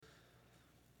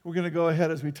We're going to go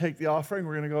ahead as we take the offering.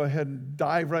 We're going to go ahead and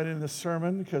dive right into the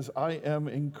sermon because I am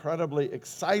incredibly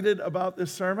excited about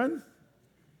this sermon.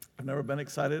 I've never been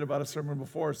excited about a sermon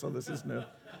before, so this is new.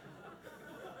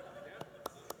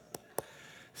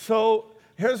 So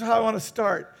here's how I want to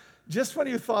start. Just when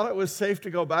you thought it was safe to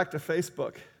go back to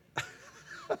Facebook.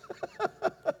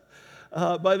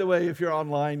 By the way, if you're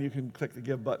online, you can click the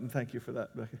give button. Thank you for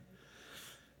that, Becky.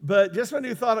 But just when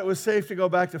you thought it was safe to go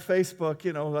back to Facebook,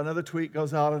 you know, another tweet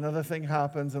goes out, another thing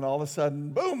happens, and all of a sudden,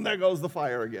 boom, there goes the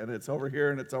fire again. It's over here,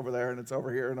 and it's over there, and it's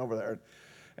over here, and over there,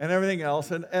 and everything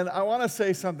else. And I want to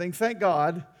say something. Thank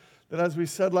God that, as we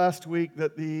said last week,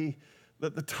 that the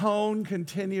tone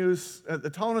continues, the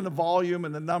tone and the volume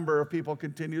and the number of people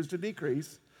continues to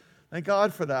decrease. Thank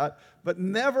God for that. But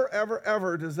never, ever,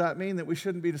 ever does that mean that we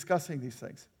shouldn't be discussing these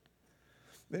things.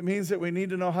 It means that we need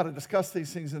to know how to discuss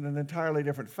these things in an entirely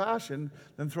different fashion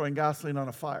than throwing gasoline on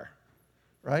a fire,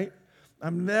 right?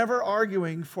 I'm never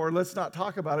arguing for let's not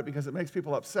talk about it because it makes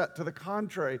people upset. To the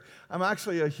contrary, I'm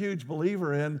actually a huge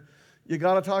believer in you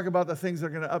got to talk about the things that are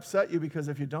going to upset you because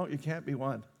if you don't, you can't be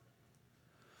one.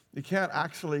 You can't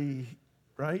actually,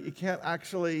 right? You can't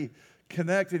actually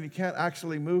connect and you can't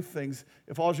actually move things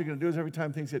if all you're going to do is every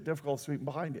time things get difficult, sweep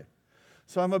behind you.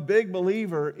 So I'm a big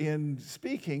believer in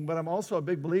speaking, but I'm also a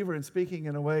big believer in speaking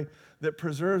in a way that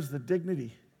preserves the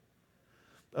dignity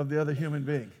of the other human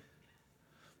being,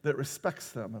 that respects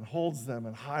them and holds them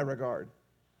in high regard.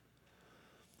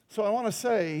 So I want to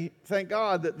say, thank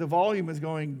God that the volume is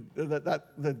going,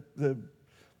 the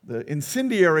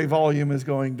incendiary volume is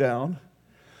going down.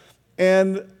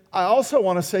 And I also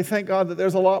want to say, thank God that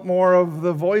there's a lot more of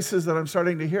the voices that I'm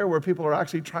starting to hear where people are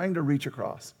actually trying to reach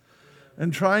across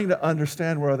and trying to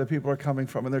understand where other people are coming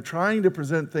from. And they're trying to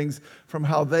present things from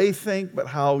how they think, but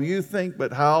how you think,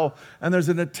 and there's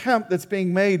an attempt that's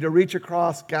being made to reach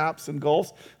across gaps and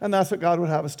gulfs, and that's what God would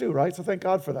have us do, right? So thank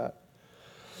God for that.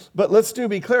 But let's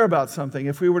be clear about something.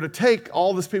 If we were to take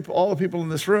all the people in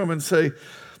this room and say,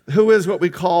 who is what we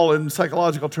call in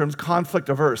psychological terms conflict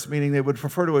averse, meaning they would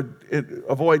prefer to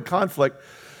avoid conflict.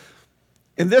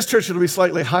 In this church, it'll be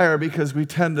slightly higher because we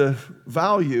tend to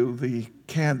value the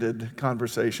candid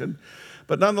conversation.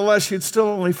 But nonetheless, you'd still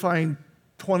only find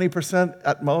 20%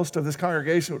 at most of this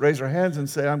congregation would raise their hands and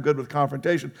say, I'm good with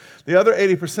confrontation. The other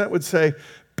 80% would say,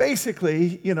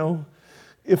 basically, you know,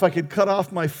 if I could cut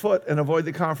off my foot and avoid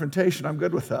the confrontation, I'm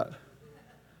good with that,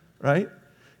 right?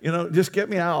 You know, just get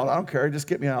me out. I don't care. Just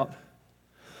get me out.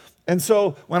 And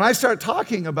so when I start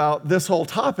talking about this whole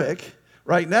topic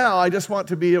right now, I just want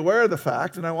to be aware of the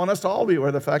fact, and I want us to all be aware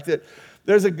of the fact that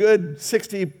there's a good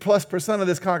 60+% of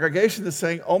this congregation that's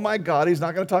saying, oh my God, he's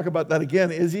not going to talk about that again,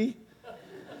 is he?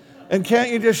 And can't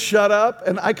you just shut up?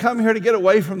 And I come here to get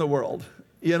away from the world,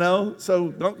 you know? So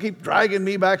don't keep dragging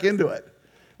me back into it,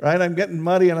 right? I'm getting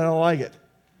muddy and I don't like it.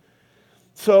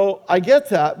 So I get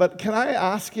that, but can I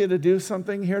ask you to do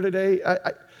something here today?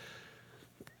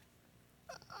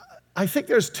 I think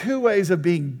there's two ways of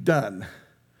being done.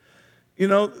 You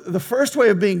know, the first way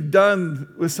of being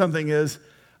done with something is,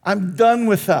 I'm done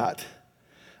with that.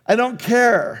 I don't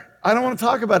care. I don't want to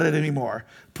talk about it anymore.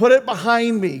 Put it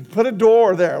behind me. Put a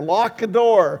door there. Lock a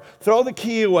door. Throw the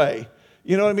key away.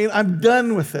 You know what I mean? I'm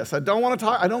done with this. I don't want to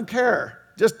talk. I don't care.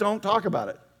 Just don't talk about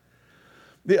it.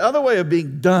 The other way of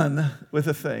being done with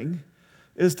a thing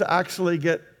is to actually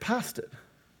get past it,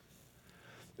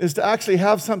 is to actually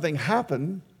have something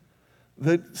happen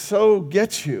that so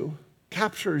gets you,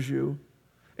 captures you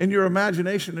in your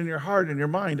imagination, in your heart, in your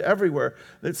mind, everywhere,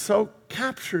 that so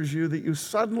captures you that you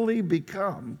suddenly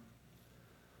become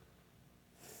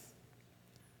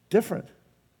different.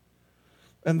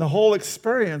 And the whole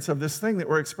experience of this thing that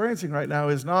we're experiencing right now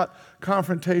is not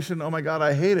confrontation, oh my God,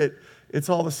 I hate it. It's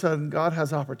all of a sudden God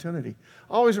has opportunity.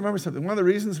 Always remember something. One of the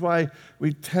reasons why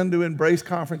we tend to embrace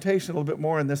confrontation a little bit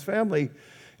more in this family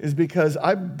is because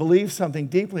I believe something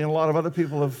deeply, and a lot of other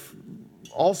people have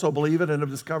also believe it and have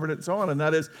discovered it and so on, and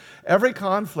that is every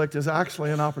conflict is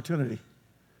actually an opportunity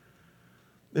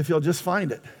if you'll just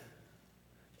find it.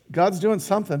 God's doing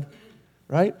something,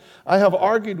 right? I have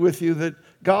argued with you that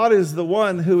God is the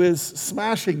one who is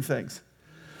smashing things.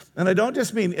 And I don't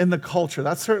just mean in the culture.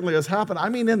 That certainly has happened. I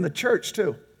mean in the church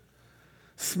too.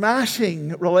 Smashing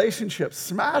relationships,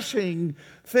 smashing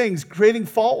things, creating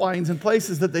fault lines in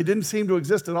places that they didn't seem to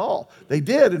exist at all. They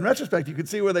did. In retrospect, you could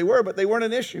see where they were, but they weren't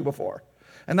an issue before.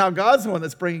 And now God's the one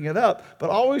that's bringing it up.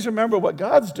 But always remember what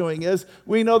God's doing is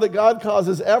we know that God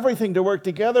causes everything to work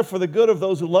together for the good of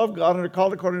those who love God and are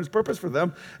called according to his purpose for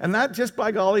them. And that just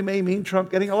by golly may mean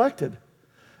Trump getting elected.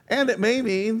 And it may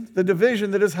mean the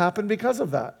division that has happened because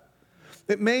of that.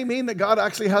 It may mean that God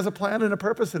actually has a plan and a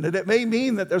purpose in it. It may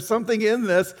mean that there's something in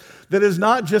this that is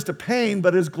not just a pain,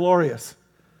 but is glorious,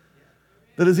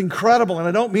 that is incredible. And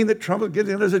I don't mean that Trump is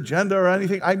getting his agenda or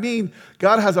anything. I mean,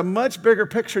 God has a much bigger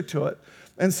picture to it.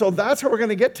 And so that's what we're going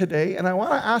to get today. And I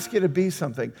want to ask you to be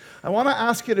something. I want to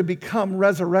ask you to become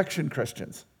resurrection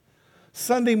Christians,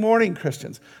 Sunday morning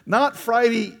Christians, not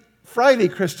Friday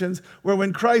Christians, where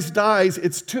when Christ dies,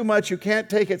 it's too much, you can't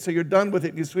take it, so you're done with it,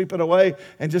 and you sweep it away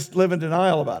and just live in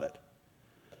denial about it.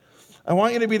 I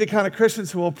want you to be the kind of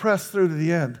Christians who will press through to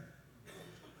the end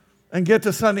and get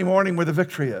to Sunday morning where the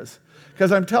victory is.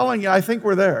 Because I'm telling you, I think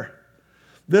we're there.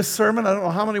 This sermon, I don't know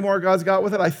how many more God's got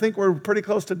with it. I think we're pretty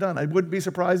close to done. I wouldn't be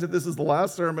surprised if this is the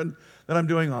last sermon that I'm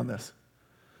doing on this.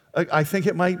 I think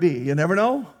it might be. You never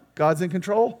know. God's in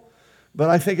control. But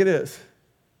I think it is.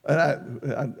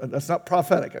 And that's not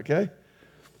prophetic, okay?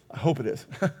 I hope it is.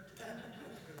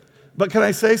 But can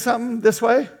I say something this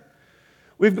way?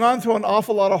 We've gone through an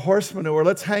awful lot of horse manure.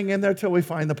 Let's hang in there till we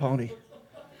find the pony.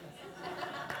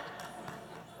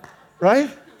 Right?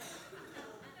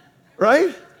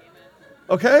 Right?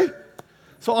 Okay?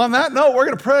 So on that note, we're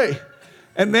going to pray.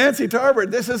 And Nancy Tarbert,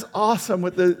 this is awesome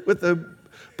with the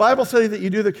Bible study that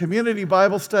you do, the community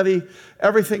Bible study,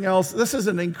 everything else. This is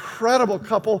an incredible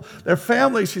couple. Their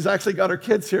family, she's actually got her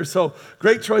kids here, so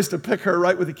great choice to pick her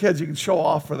right with the kids. You can show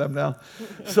off for them now.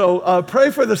 So pray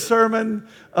for the sermon.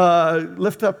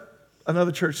 Lift up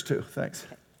another church too. Thanks.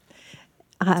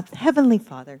 Heavenly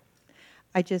Father,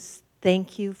 I just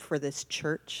thank you for this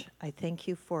church. I thank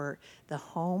you for the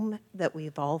home that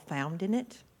we've all found in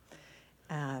it.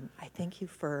 I thank you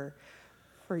for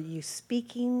you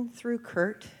speaking through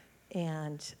Kurt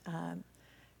and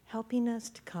helping us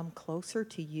to come closer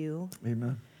to you.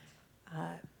 Amen.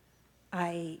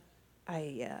 I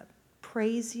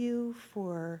praise you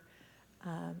for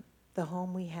the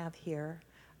home we have here.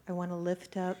 I want to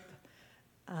lift up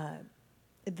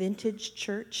Vintage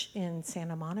Church in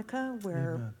Santa Monica,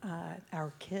 where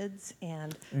our kids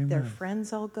and their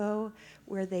friends all go,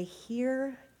 where they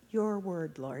hear your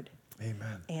word, Lord.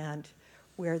 Amen. And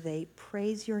where they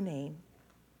praise your name.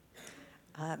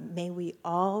 May we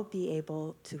all be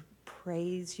able to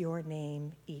praise your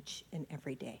name each and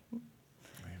every day.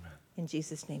 Amen. In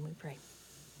Jesus' name we pray.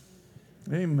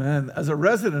 Amen. As a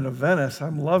resident of Venice,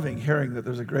 I'm loving hearing that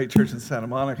there's a great church in Santa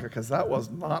Monica, because that was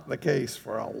not the case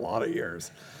for a lot of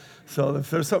years. So if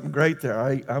there's something great there,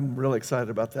 I'm really excited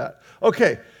about that.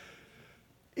 Okay.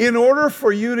 In order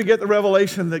for you to get the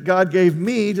revelation that God gave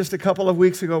me just a couple of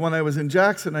weeks ago when I was in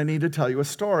Jackson, I need to tell you a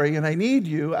story. And I need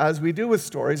you, as we do with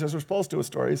stories, as we're supposed to with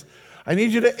stories, I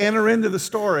need you to enter into the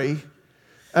story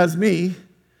as me,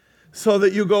 so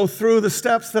that you go through the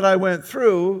steps that I went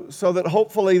through, so that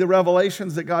hopefully the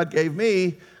revelations that God gave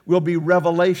me will be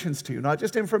revelations to you, not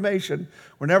just information.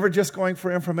 We're never just going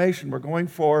for information. We're going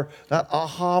for that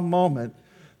aha moment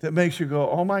that makes you go,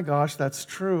 oh my gosh, that's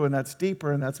true, and that's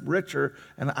deeper, and that's richer,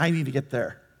 and I need to get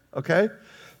there, okay?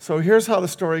 So here's how the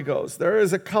story goes. There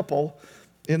is a couple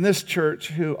in this church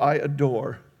who I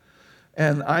adore.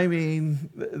 And I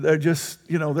mean, they're just,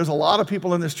 there's a lot of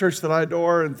people in this church that I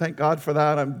adore, and thank God for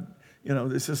that.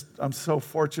 I'm so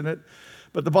fortunate.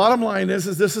 But the bottom line is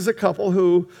this is a couple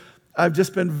who I've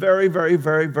just been very, very,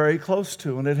 very, very close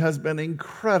to, and it has been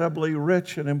incredibly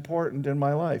rich and important in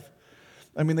my life.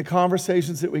 I mean, the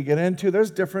conversations that we get into,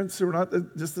 there's difference. We're not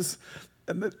just this,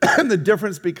 and the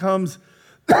difference becomes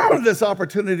this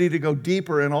opportunity to go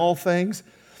deeper in all things.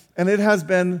 And it has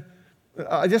been,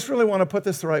 I just really want to put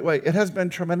this the right way, it has been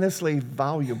tremendously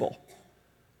valuable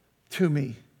to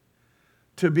me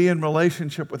to be in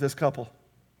relationship with this couple.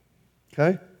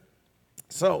 Okay?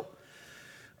 So,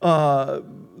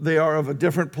 they are of a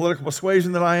different political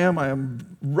persuasion than I am. I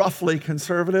am roughly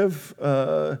conservative.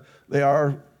 They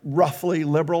are roughly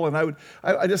liberal, and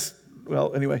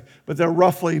but they're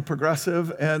roughly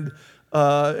progressive, and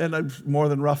I'm more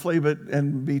than roughly,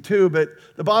 and me too. But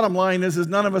the bottom line is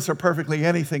none of us are perfectly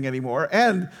anything anymore.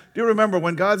 And do remember,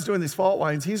 when God's doing these fault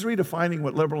lines, He's redefining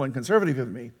what liberal and conservative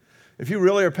mean. If you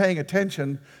really are paying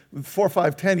attention, 4,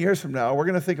 5, 10 years from now, we're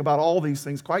going to think about all these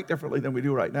things quite differently than we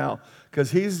do right now,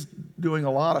 because He's doing a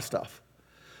lot of stuff.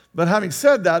 But having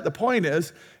said that, the point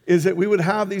is that we would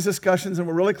have these discussions, and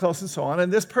we're really close and so on.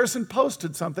 And this person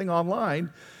posted something online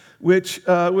which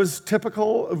was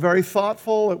typical, very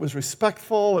thoughtful, it was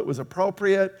respectful, it was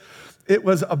appropriate. It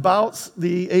was about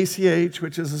the ACH,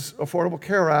 which is the Affordable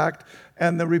Care Act,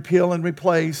 and the repeal and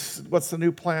replace, what's the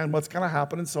new plan, what's going to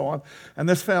happen, and so on. And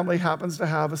this family happens to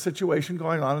have a situation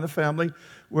going on in the family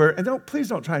where, and please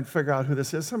don't try and figure out who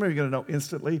this is. Some of you are going to know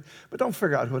instantly, but don't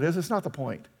figure out who it is. It's not the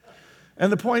point.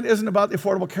 And the point isn't about the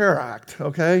Affordable Care Act,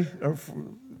 okay?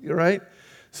 You're right?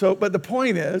 So, but the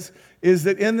point is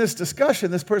that in this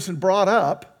discussion, this person brought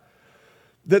up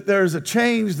that there's a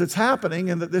change that's happening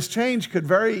and that this change could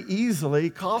very easily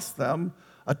cost them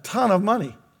a ton of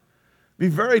money. Be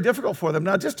very difficult for them.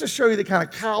 Now, just to show you the kind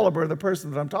of caliber of the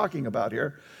person that I'm talking about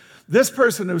here, this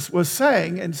person was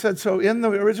saying and said, so in the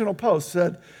original post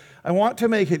said, I want to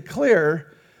make it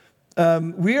clear,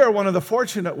 we are one of the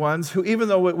fortunate ones who, even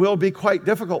though it will be quite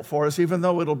difficult for us, even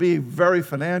though it'll be very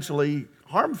financially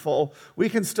harmful, we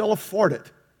can still afford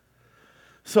it.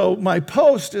 So my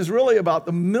post is really about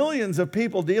the millions of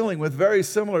people dealing with very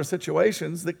similar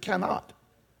situations that cannot.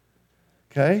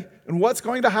 Okay? And what's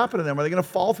going to happen to them? Are they going to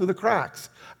fall through the cracks?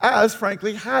 As,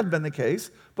 frankly, had been the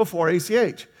case before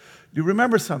ACH. You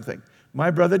remember something.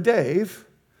 My brother Dave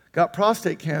got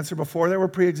prostate cancer before there were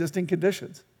pre-existing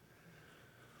conditions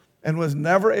and was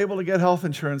never able to get health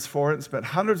insurance for it and spent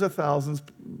hundreds of thousands,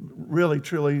 really,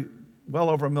 truly, well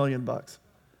over $1 million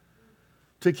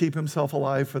to keep himself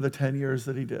alive for the 10 years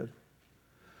that he did.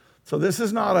 So this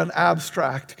is not an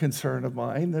abstract concern of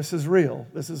mine. This is real.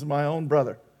 This is my own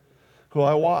brother who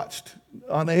I watched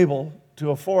unable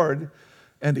to afford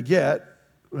and to get.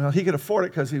 Well, he could afford it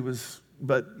because he was,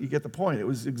 but you get the point. It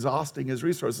was exhausting his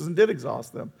resources and did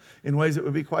exhaust them in ways that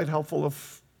would be quite helpful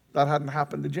if that hadn't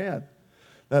happened to Jan.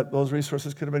 That those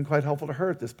resources could have been quite helpful to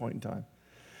her at this point in time.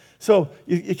 So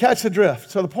you catch the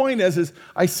drift. So the point is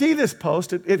I see this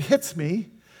post, it hits me,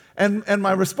 and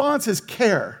my response is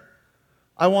care.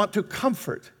 I want to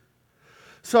comfort.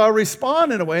 So I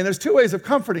respond in a way, and there's two ways of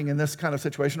comforting in this kind of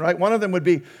situation, right? One of them would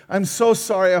be, I'm so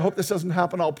sorry, I hope this doesn't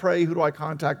happen, I'll pray, who do I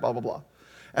contact, blah, blah, blah.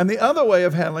 And the other way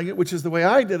of handling it, which is the way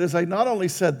I did, is I not only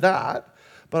said that,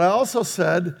 but I also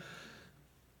said,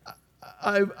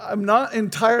 I'm not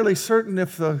entirely certain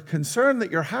if the concern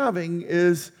that you're having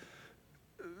is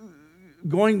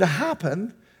going to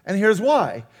happen, and here's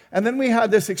why. And then we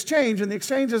had this exchange, and the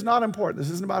exchange is not important.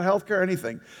 This isn't about healthcare or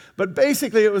anything. But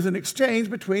basically, it was an exchange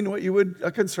between what you would,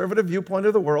 a conservative viewpoint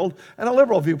of the world and a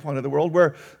liberal viewpoint of the world,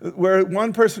 where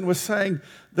one person was saying,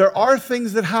 there are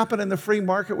things that happen in the free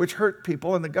market which hurt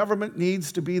people, and the government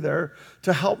needs to be there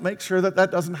to help make sure that that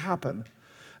doesn't happen.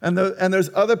 And there's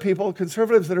other people,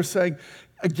 conservatives, that are saying,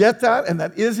 I get that, and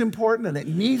that is important, and it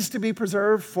needs to be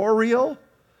preserved for real.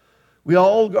 We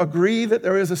all agree that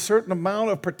there is a certain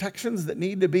amount of protections that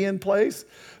need to be in place,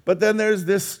 but then there's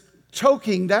this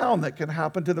choking down that can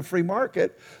happen to the free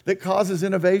market that causes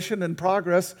innovation and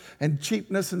progress and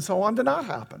cheapness and so on to not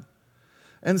happen.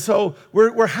 And so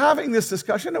we're having this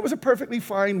discussion. It was a perfectly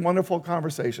fine, wonderful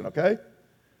conversation, okay?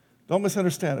 Don't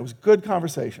misunderstand. It was good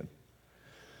conversation.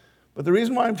 But the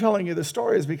reason why I'm telling you this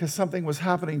story is because something was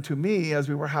happening to me as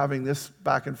we were having this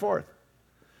back and forth.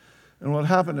 And what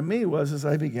happened to me was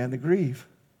I began to grieve.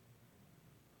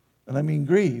 And I mean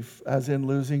grieve, as in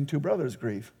losing two brothers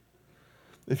grieve.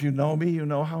 If you know me, you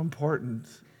know how important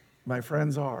my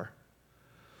friends are.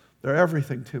 They're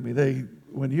everything to me.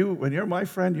 When you're my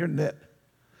friend, you're knit.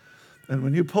 And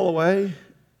when you pull away,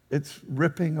 it's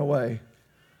ripping away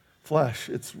flesh.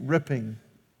 It's ripping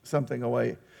something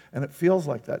away. And it feels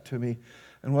like that to me.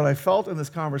 And what I felt in this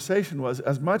conversation was,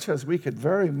 as much as we could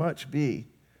very much be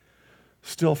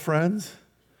still friends,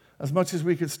 as much as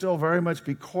we could still very much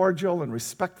be cordial and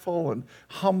respectful and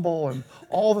humble and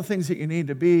all the things that you need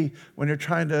to be when you're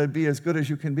trying to be as good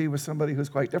as you can be with somebody who's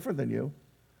quite different than you.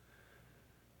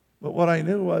 But what I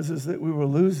knew is that we were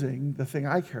losing the thing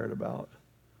I cared about,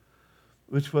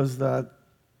 which was that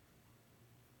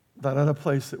other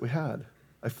place that we had.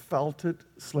 I felt it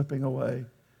slipping away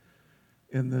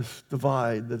in this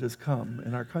divide that has come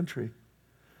in our country.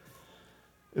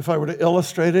 If I were to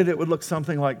illustrate it, it would look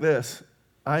something like this.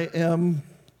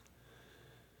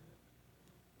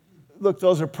 Look,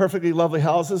 those are perfectly lovely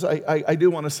houses. I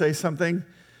do want to say something.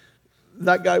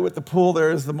 That guy with the pool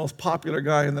there is the most popular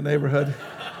guy in the neighborhood.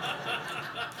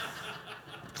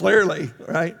 Clearly,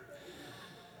 right?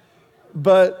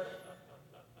 But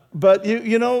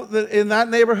you know that in that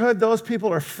neighborhood, those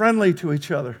people are friendly to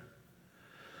each other.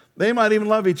 They might even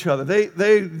love each other.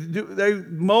 They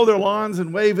mow their lawns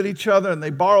and wave at each other, and they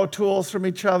borrow tools from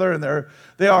each other, and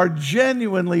they are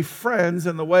genuinely friends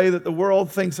in the way that the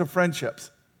world thinks of friendships.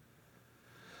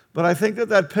 But I think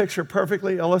that picture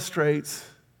perfectly illustrates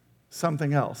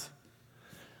something else.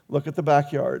 Look at the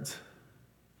backyards.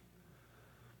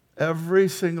 Every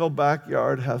single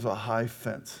backyard has a high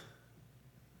fence.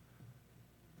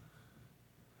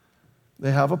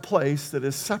 They have a place that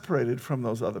is separated from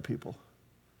those other people.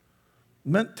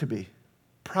 Meant to be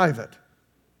private,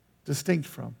 distinct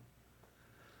from.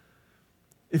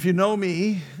 If you know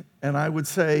me, and I would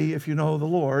say if you know the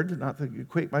Lord, not to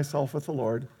equate myself with the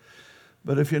Lord,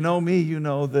 But if you know me, you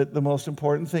know that the most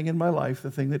important thing in my life,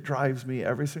 the thing that drives me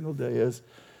every single day is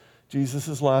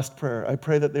Jesus' last prayer. I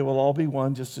pray that they will all be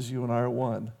one just as you and I are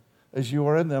one. As you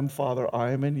are in them, Father,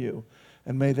 I am in you.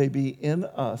 And may they be in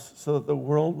us so that the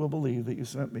world will believe that you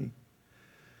sent me.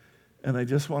 And I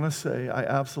just want to say, I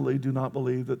absolutely do not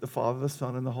believe that the Father, the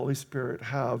Son, and the Holy Spirit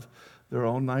have their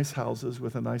own nice houses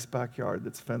with a nice backyard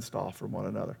that's fenced off from one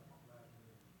another.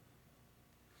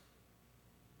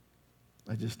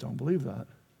 I just don't believe that.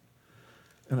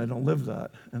 And I don't live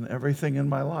that. And everything in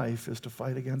my life is to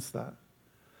fight against that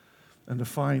and to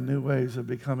find new ways of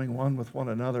becoming one with one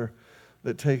another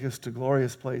that take us to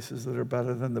glorious places that are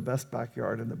better than the best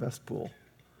backyard and the best pool,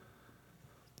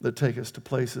 that take us to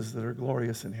places that are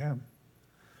glorious in Him.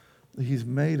 He's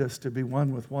made us to be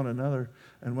one with one another,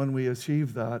 and when we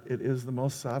achieve that, it is the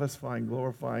most satisfying,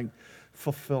 glorifying,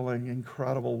 fulfilling,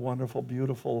 incredible, wonderful,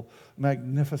 beautiful,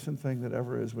 magnificent thing that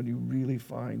ever is when you really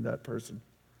find that person,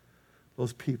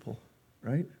 those people,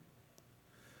 right?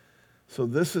 So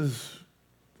this is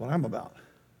what I'm about.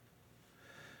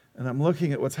 And I'm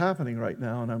looking at what's happening right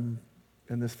now, and I'm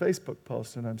in this Facebook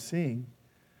post, and I'm seeing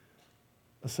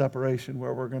a separation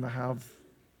where we're going to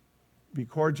be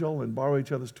cordial and borrow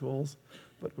each other's tools,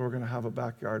 but we're going to have a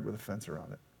backyard with a fence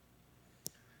around it.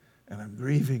 And I'm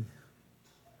grieving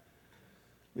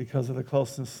because of the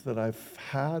closeness that I've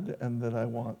had and that I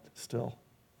want still.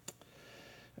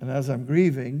 And as I'm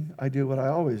grieving, I do what I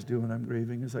always do when I'm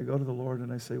grieving, is I go to the Lord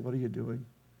and I say, what are you doing?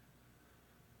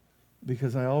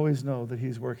 Because I always know that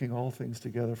He's working all things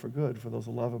together for good for those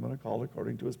who love Him and are called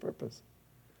according to His purpose.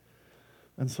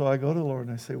 And so I go to the Lord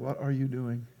and I say, what are you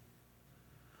doing?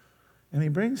 And He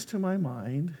brings to my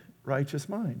mind Righteous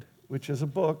Mind, which is a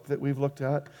book that we've looked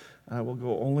at. I will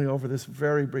go only over this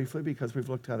very briefly because we've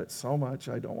looked at it so much.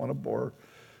 I don't want to bore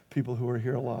people who are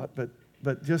here a lot.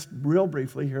 But just real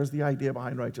briefly, here's the idea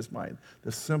behind Righteous Mind.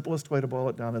 The simplest way to boil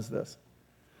it down is this.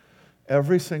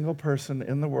 Every single person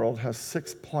in the world has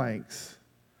 6 planks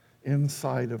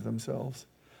inside of themselves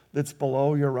that's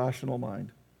below your rational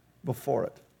mind, before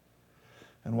it.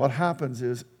 And what happens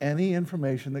is any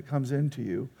information that comes into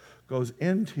you goes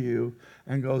into you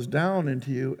and goes down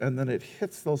into you, and then it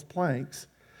hits those planks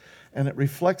and it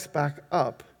reflects back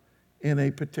up in a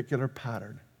particular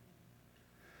pattern.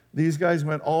 These guys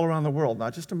went all around the world,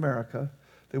 not just America.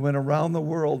 They went around the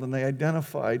world and they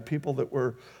identified people that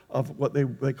were of what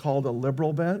they called a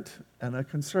liberal bent and a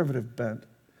conservative bent.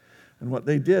 And what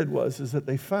they did was that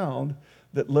they found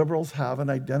that liberals have an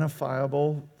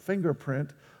identifiable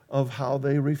fingerprint of how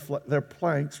they reflect, their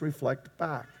planks reflect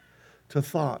back to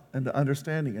thought and to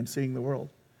understanding and seeing the world.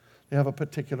 They have a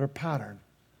particular pattern.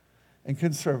 And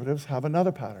conservatives have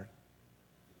another pattern.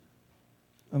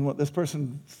 And what this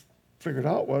person figured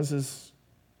out is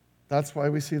that's why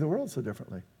we see the world so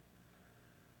differently.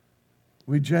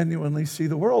 We genuinely see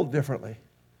the world differently.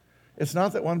 It's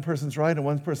not that one person's right and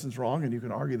one person's wrong, and you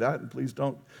can argue that, and please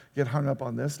don't get hung up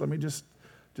on this. Let me just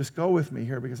go with me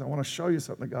here because I want to show you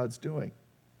something that God's doing.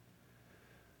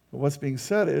 But what's being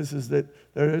said is that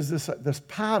there is this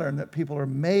pattern that people are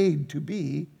made to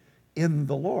be in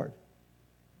the Lord.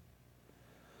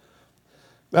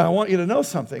 Now, I want you to know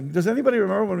something. Does anybody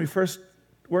remember when we first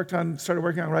started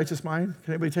working on Righteous Mind?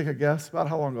 Can anybody take a guess? About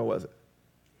how long ago was it?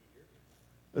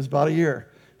 It was about a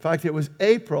year. In fact, it was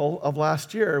April of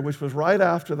last year, which was right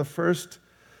after the first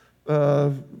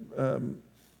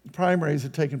primaries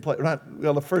had taken place.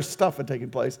 The first stuff had taken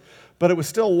place, but it was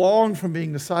still long from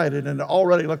being decided, and it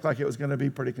already looked like it was going to be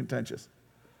pretty contentious.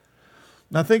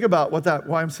 Now think about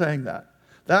why I'm saying that.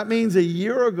 That means a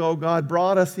year ago, God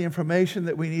brought us the information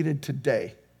that we needed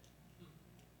today.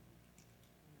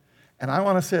 And I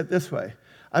want to say it this way.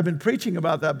 I've been preaching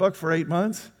about that book for 8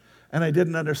 months, and I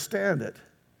didn't understand it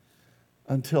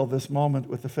until this moment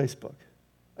with the Facebook.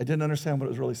 I didn't understand what it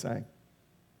was really saying.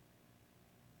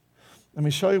 Let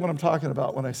me show you what I'm talking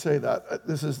about when I say that.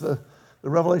 This is the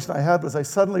revelation I had was I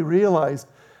suddenly realized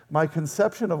my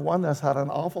conception of oneness had an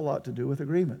awful lot to do with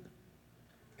agreement.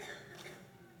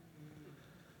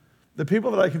 The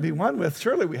people that I can be one with,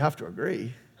 surely we have to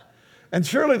agree. And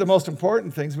surely the most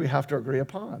important things we have to agree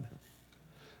upon.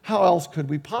 How else could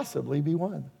we possibly be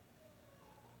one?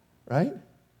 Right?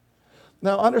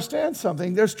 Now understand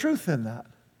something, there's truth in that.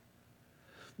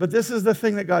 But this is the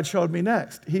thing that God showed me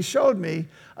next. He showed me,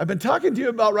 I've been talking to you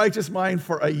about Righteous Mind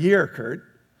for a year, Kurt.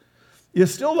 You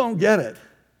still don't get it.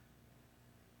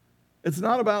 It's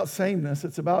not about sameness,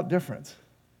 it's about difference.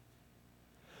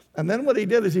 And then what he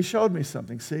did is he showed me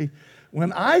something. See,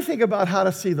 when I think about how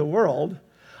to see the world,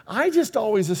 I just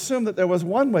always assumed that there was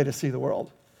one way to see the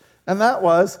world. And that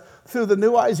was through the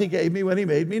new eyes he gave me when he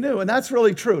made me new. And that's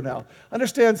really true now.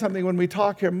 Understand something, when we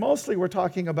talk here, mostly we're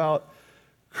talking about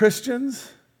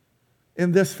Christians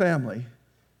in this family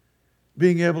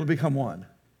being able to become one.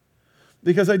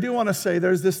 Because I do want to say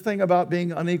there's this thing about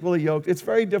being unequally yoked. It's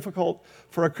very difficult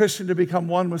for a Christian to become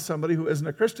one with somebody who isn't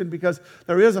a Christian because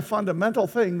there is a fundamental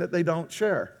thing that they don't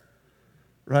share,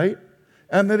 right?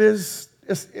 And that is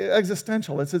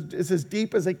existential. It's as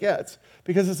deep as it gets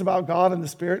because it's about God and the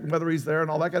Spirit and whether he's there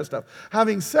and all that kind of stuff.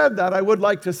 Having said that, I would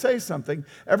like to say something.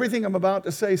 Everything I'm about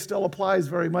to say still applies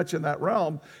very much in that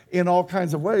realm in all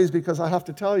kinds of ways, because I have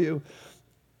to tell you,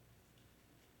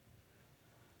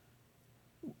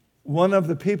 one of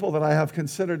the people that I have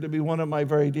considered to be one of my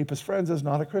very deepest friends is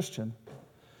not a Christian.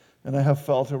 And I have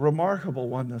felt a remarkable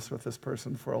oneness with this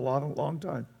person for a long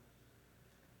time.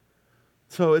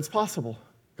 So it's possible.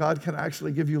 God can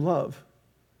actually give you love,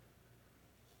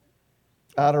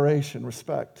 adoration,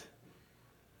 respect,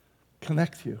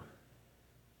 connect you,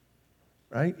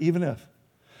 right? Even if.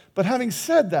 But having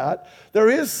said that, there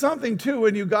is something too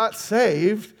when you got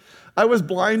saved. I was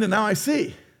blind and now I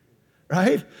see,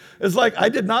 right? It's like I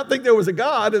did not think there was a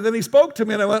God, and then he spoke to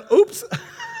me and I went, oops,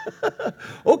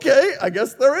 okay, I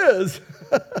guess there is,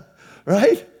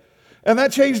 right? And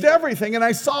that changed everything, and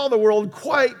I saw the world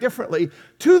quite differently,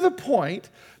 to the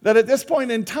point that at this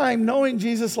point in time, knowing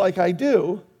Jesus like I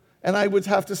do, and I would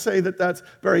have to say that that's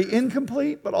very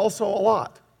incomplete, but also a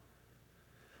lot.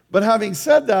 But having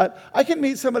said that, I can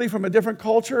meet somebody from a different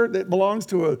culture that belongs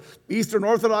to an Eastern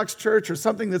Orthodox church or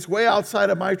something that's way outside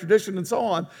of my tradition and so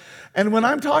on, and when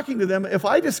I'm talking to them, if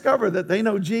I discover that they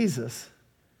know Jesus,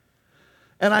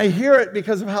 and I hear it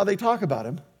because of how they talk about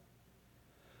him,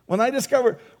 when I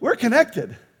discover we're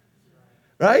connected,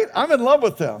 right? I'm in love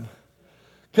with them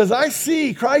because I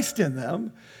see Christ in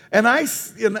them, and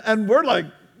we're like,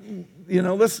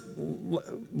 let's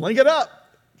link it up,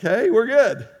 okay? We're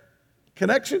good.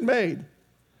 Connection made.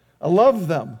 I love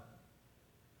them.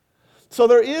 So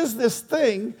there is this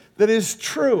thing that is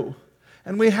true,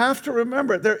 and we have to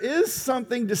remember it. There is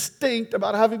something distinct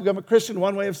about having become a Christian.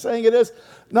 One way of saying it is,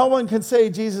 no one can say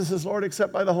Jesus is Lord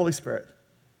except by the Holy Spirit.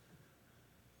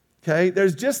 Okay,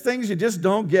 there's just things you just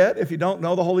don't get if you don't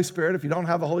know the Holy Spirit, if you don't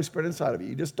have the Holy Spirit inside of you.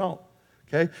 You just don't.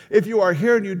 Okay, if you are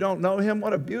here and you don't know him,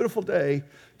 what a beautiful day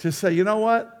to say, you know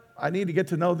what? I need to get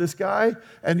to know this guy.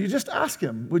 And you just ask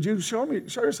him, would you show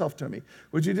yourself to me?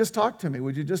 Would you just talk to me?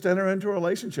 Would you just enter into a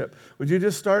relationship? Would you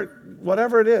just start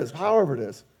whatever it is, however it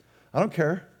is? I don't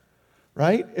care,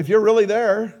 right? If you're really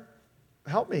there,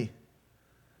 help me,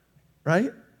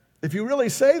 right? If you really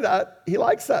say that, he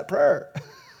likes that prayer.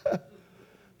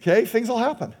 Okay, things will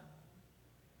happen.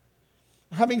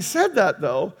 Having said that,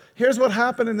 though, here's what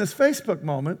happened in this Facebook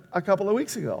moment a couple of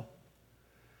weeks ago.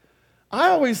 I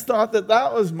always thought that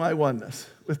was my oneness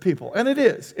with people, and it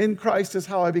is. In Christ is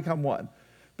how I become one,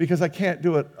 because I can't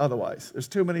do it otherwise. There's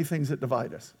too many things that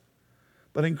divide us.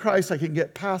 But in Christ, I can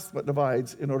get past what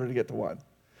divides in order to get to one.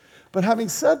 But having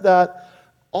said that,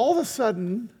 all of a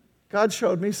sudden, God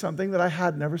showed me something that I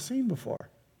had never seen before.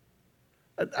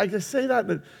 I just say that,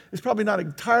 but it's probably not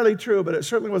entirely true, but it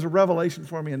certainly was a revelation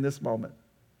for me in this moment.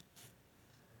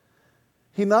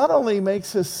 He not only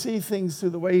makes us see things through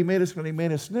the way he made us when he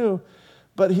made us new,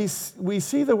 but we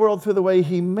see the world through the way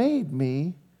he made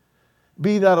me,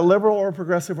 be that a liberal or a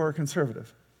progressive or a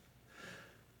conservative.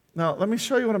 Now, let me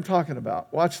show you what I'm talking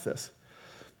about. Watch this.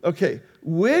 Okay,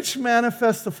 which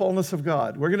manifests the fullness of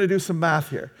God? We're going to do some math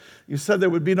here. You said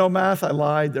there would be no math. I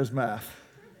lied. There's math.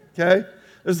 Okay?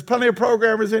 There's plenty of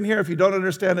programmers in here. If you don't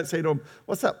understand it, say to them,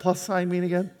 what's that plus sign mean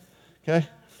again? Okay?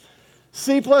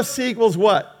 C plus C equals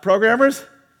what? Programmers?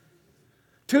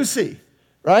 2C,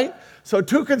 right? So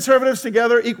two conservatives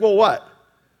together equal what?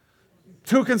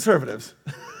 Two conservatives.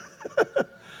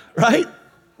 Right?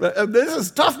 This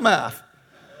is tough math.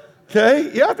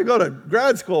 Okay? You have to go to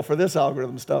grad school for this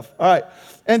algorithm stuff. All right.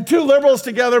 And two liberals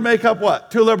together make up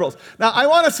what? Two liberals. Now, I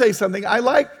want to say something.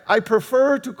 I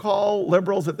prefer to call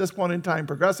liberals at this point in time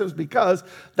progressives because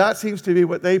that seems to be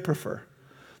what they prefer.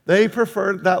 They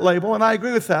prefer that label, and I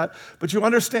agree with that. But you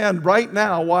understand right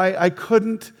now why I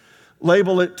couldn't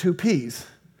label it 2Ps.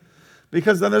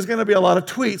 Because then there's going to be a lot of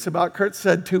tweets about Kurt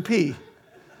said 2P.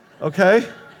 Okay?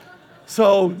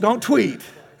 So don't tweet.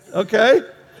 Okay?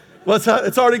 What's that?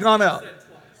 It's already gone out.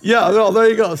 Yeah, well, there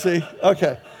you go, see?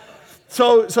 Okay.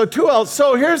 So 2L.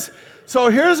 So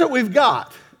here's what we've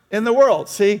got in the world,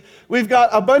 see? We've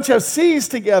got a bunch of C's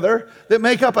together that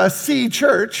make up a C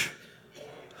church,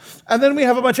 and then we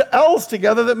have a bunch of L's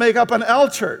together that make up an L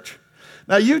church.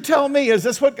 Now you tell me, is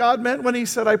this what God meant when he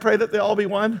said, I pray that they all be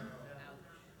one?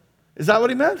 Is that what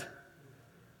he meant?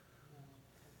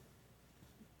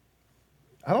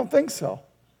 I don't think so.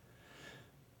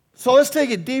 So let's take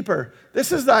it deeper.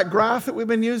 This is that graph that we've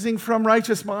been using from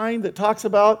Righteous Mind that talks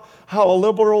about how a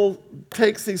liberal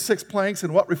takes these 6 planks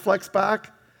and what reflects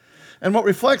back. And what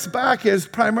reflects back is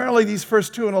primarily these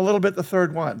first 2 and a little bit the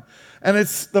third one. And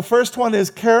it's the first one is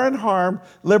care and harm,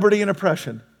 liberty and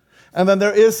oppression. And then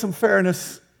there is some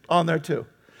fairness on there too.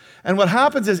 And what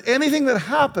happens is anything that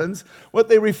happens, what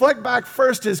they reflect back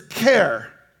first is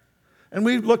care. And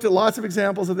we've looked at lots of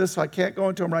examples of this, so I can't go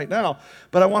into them right now.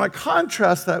 But I want to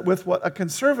contrast that with what a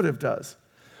conservative does.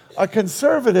 A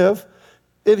conservative,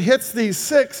 it hits these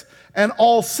 6, and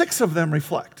all 6 of them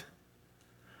reflect.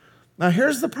 Now,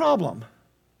 here's the problem.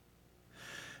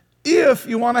 If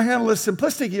you want to handle this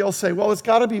simplistic, you'll say, well, it's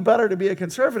got to be better to be a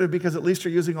conservative because at least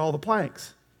you're using all the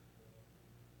planks.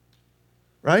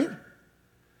 Right?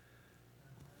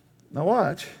 Now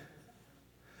watch.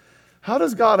 How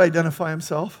does God identify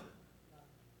himself?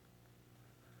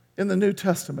 In the New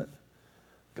Testament,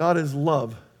 God is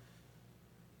love.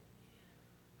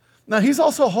 Now, he's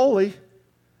also holy,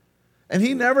 and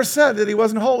he never said that he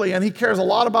wasn't holy, and he cares a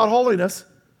lot about holiness,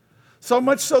 so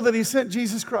much so that he sent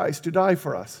Jesus Christ to die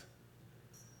for us,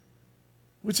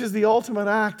 which is the ultimate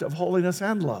act of holiness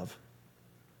and love.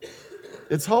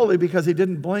 It's holy because he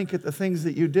didn't blink at the things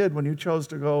that you did when you chose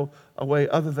to go a way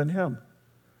other than him.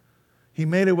 He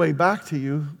made a way back to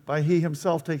you by he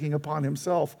himself taking upon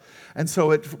himself. And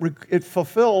so it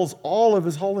fulfills all of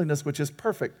his holiness, which is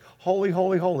perfect. Holy,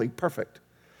 holy, holy, perfect.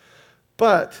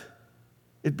 But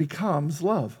it becomes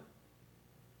love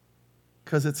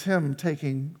because it's him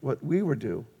taking what we were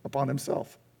due upon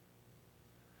himself.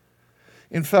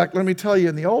 In fact, let me tell you,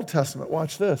 in the Old Testament,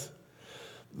 watch this.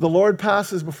 The Lord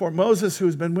passes before Moses,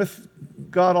 who's been with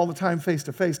God all the time face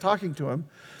to face, talking to him.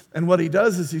 And what he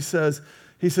does is he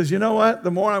says, you know what?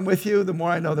 The more I'm with you, the more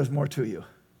I know there's more to you.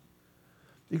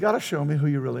 You got to show me who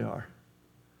you really are.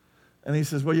 And he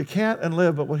says, well, you can't and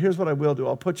live, but here's what I will do.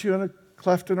 I'll put you in a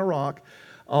cleft in a rock.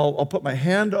 I'll put my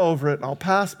hand over it, and I'll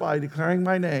pass by declaring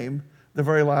my name. The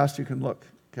very last you can look,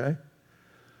 okay?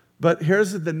 But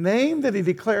here's the name that he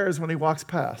declares when he walks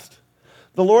past.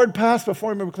 The Lord passed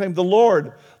before him and proclaimed, the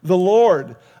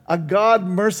Lord, a God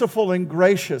merciful and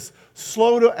gracious,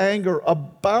 slow to anger,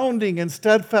 abounding in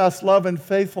steadfast love and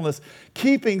faithfulness,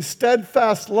 keeping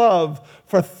steadfast love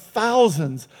for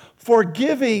thousands,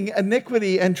 forgiving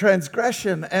iniquity and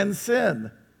transgression and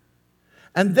sin.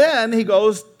 And then he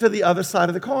goes to the other side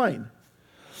of the coin.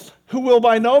 Who will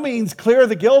by no means clear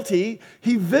the guilty.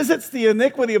 He visits the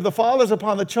iniquity of the fathers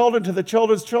upon the children to the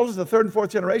children's children, the third and fourth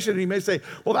generation. And you may say,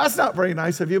 well, that's not very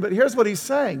nice of you. But here's what he's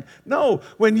saying. No,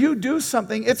 when you do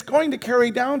something, it's going to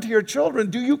carry down to your children.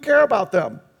 Do you care about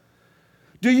them?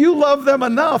 Do you love them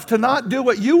enough to not do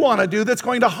what you want to do that's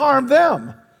going to harm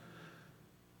them?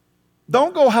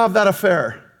 Don't go have that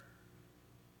affair.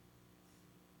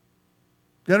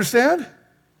 You understand?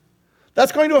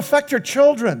 That's going to affect your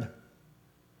children.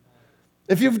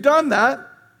 If you've done that,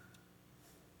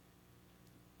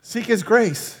 seek his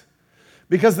grace.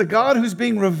 Because the God who's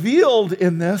being revealed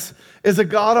in this is a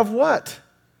God of what?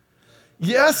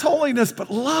 Yes, holiness,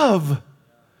 but love.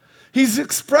 He's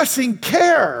expressing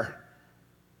care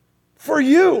for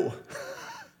you,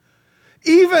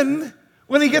 even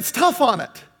when he gets tough on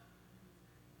it.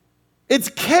 It's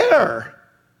care,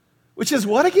 which is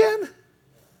what again?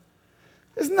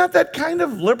 Isn't that kind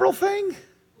of liberal thing?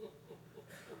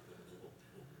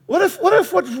 What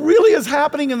if what really is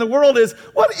happening in the world is,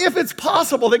 what if it's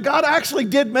possible that God actually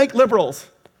did make liberals?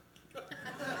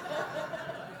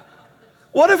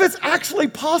 What if it's actually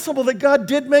possible that God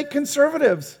did make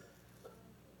conservatives?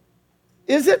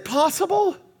 Is it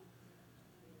possible?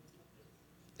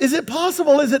 Is it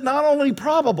possible? Is it not only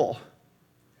probable?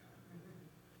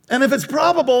 And if it's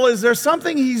probable, is there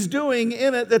something he's doing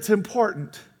in it that's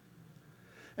important?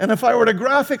 And if I were to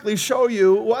graphically show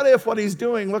you, what if what he's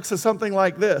doing looks at something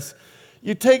like this?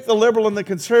 You take the liberal and the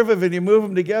conservative and you move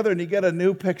them together and you get a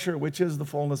new picture, which is the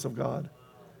fullness of God.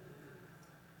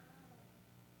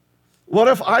 What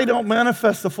if I don't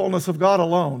manifest the fullness of God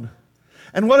alone?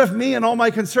 And what if me and all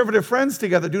my conservative friends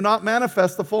together do not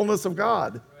manifest the fullness of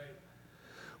God?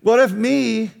 What if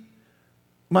me,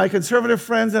 my conservative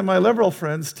friends, and my liberal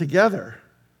friends together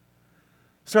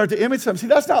start to image them? See,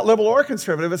 that's not liberal or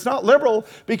conservative. It's not liberal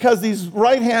because these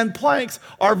right-hand planks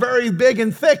are very big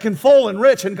and thick and full and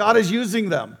rich, and God is using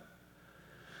them.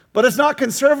 But it's not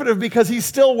conservative because he's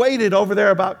still weighted over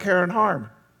there about care and harm,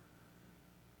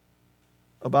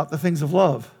 about the things of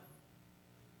love.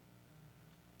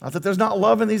 Not that there's not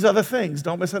love in these other things.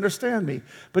 Don't misunderstand me.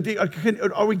 But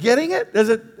are we getting it? Is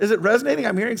it resonating?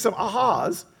 I'm hearing some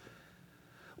ahas.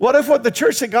 What if what the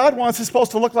church that God wants is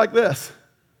supposed to look like this?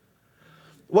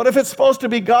 What if it's supposed to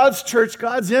be God's church,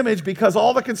 God's image, because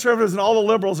all the conservatives and all the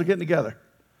liberals are getting together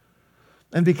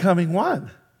and becoming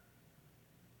one,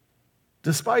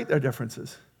 despite their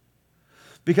differences?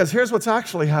 Because here's what's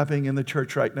actually happening in the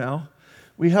church right now.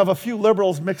 We have a few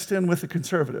liberals mixed in with the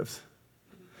conservatives.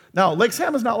 Now, Lake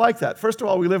Sam is not like that. First of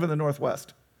all, we live in the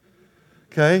Northwest.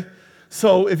 Okay?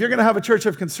 So if you're going to have a church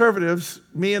of conservatives,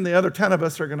 me and the other 10 of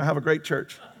us are going to have a great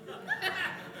church.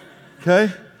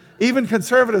 Okay? Even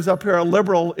conservatives up here are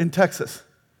liberal in Texas.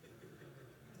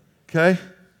 Okay?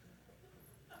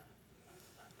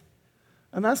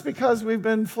 And that's because we've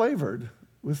been flavored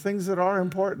with things that are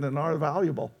important and are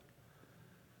valuable.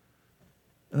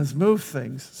 And it's moved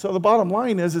things. So the bottom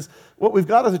line is what we've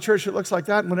got as a church that looks like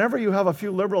that. And whenever you have a few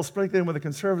liberals sprinkled in with the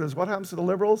conservatives, what happens to the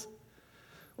liberals?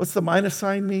 What's the minus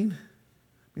sign mean?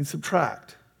 It means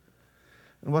subtract.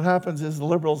 And what happens is the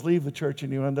liberals leave the church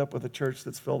and you end up with a church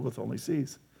that's filled with only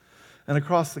C's. And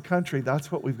across the country,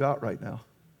 that's what we've got right now.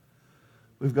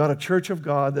 We've got a church of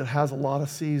God that has a lot of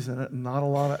C's in it and not a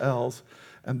lot of L's.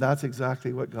 And that's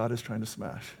exactly what God is trying to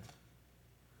smash.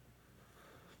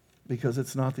 Because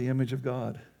it's not the image of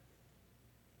God.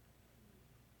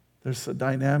 There's a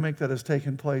dynamic that has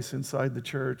taken place inside the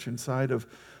church, inside of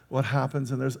what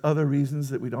happens, and there's other reasons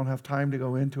that we don't have time to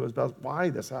go into about why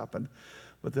this happened.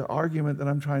 But the argument that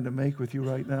I'm trying to make with you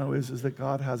right now is that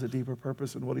God has a deeper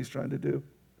purpose in what he's trying to do.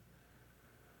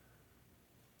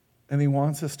 And he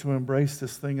wants us to embrace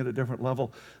this thing at a different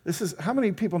level. How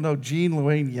many people know Gene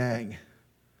Luen Yang?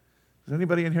 Does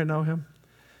anybody in here know him?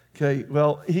 Okay,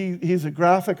 well, he's a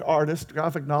graphic artist,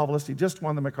 graphic novelist. He just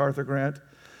won the MacArthur Grant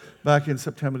back in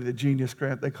September, the Genius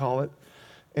Grant, they call it.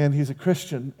 And he's a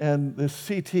Christian. And the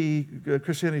CT,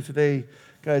 Christianity Today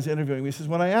guy is interviewing me. He says,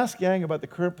 when I asked Yang about the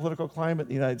current political climate in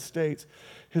the United States,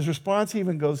 his response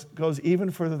even goes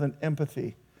even further than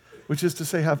empathy, which is to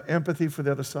say have empathy for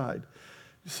the other side.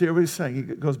 You see what he's saying? He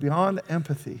goes beyond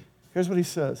empathy. Here's what he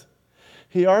says.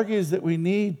 He argues that we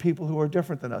need people who are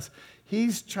different than us.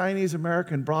 He's Chinese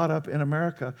American, brought up in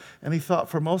America, and he thought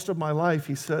for most of my life,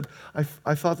 he said,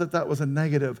 I thought that was a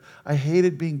negative. I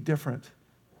hated being different.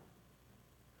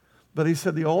 But he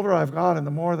said, the older I've got and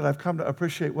the more that I've come to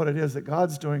appreciate what it is that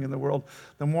God's doing in the world,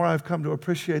 the more I've come to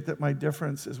appreciate that my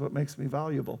difference is what makes me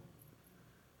valuable.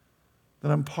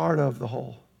 That I'm part of the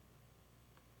whole.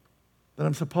 That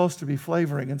I'm supposed to be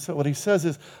flavoring. And so what he says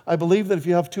is, I believe that if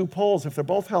you have two poles, if they're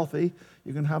both healthy,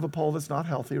 you can have a pole that's not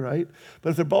healthy, right? But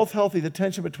if they're both healthy, the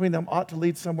tension between them ought to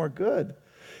lead somewhere good.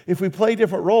 If we play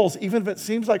different roles, even if it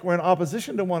seems like we're in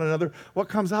opposition to one another, what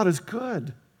comes out is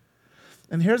good.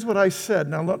 And here's what I said.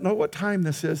 Now, note what time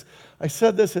this is. I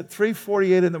said this at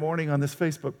 3:48 in the morning on this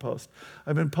Facebook post.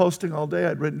 I've been posting all day.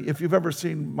 If you've ever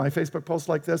seen my Facebook posts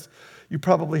like this, you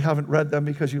probably haven't read them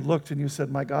because you looked and you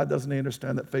said, my God, doesn't he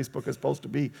understand that Facebook is supposed to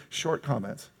be short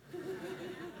comments?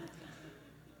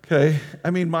 Okay?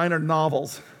 I mean, mine are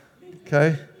novels.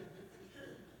 Okay?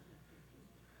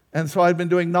 And so I'd been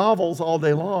doing novels all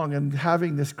day long and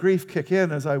having this grief kick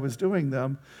in as I was doing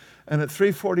them. And at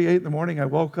 3:48 in the morning, I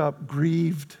woke up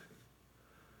grieved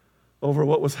over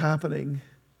what was happening.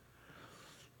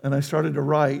 And I started to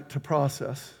write, to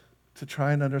process, to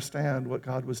try and understand what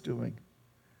God was doing.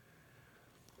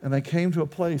 And I came to a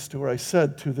place to where I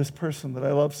said to this person that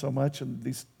I love so much and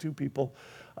these two people,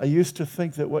 I used to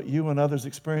think that what you and others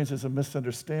experience is a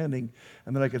misunderstanding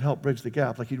and that I could help bridge the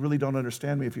gap. Like you really don't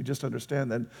understand me. If you just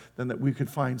understand, then that we could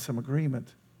find some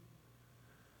agreement.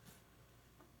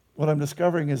 What I'm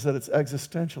discovering is that it's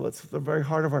existential. It's the very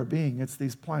heart of our being. It's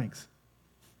these planks.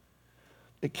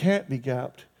 It can't be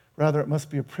gapped. Rather, it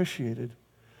must be appreciated.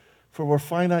 For we're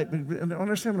finite. And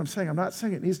understand what I'm saying. I'm not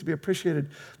saying it needs to be appreciated.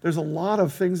 There's a lot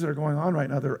of things that are going on right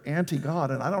now that are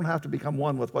anti-God, and I don't have to become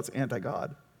one with what's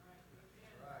anti-God.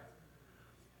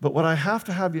 But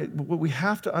what we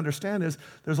have to understand is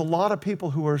there's a lot of people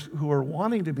who are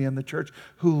wanting to be in the church,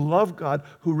 who love God,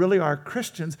 who really are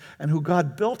Christians, and who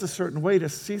God built a certain way to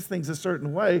see things a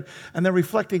certain way, and they're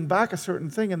reflecting back a certain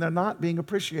thing, and they're not being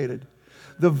appreciated.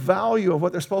 The value of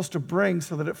what they're supposed to bring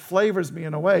so that it flavors me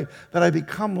in a way that I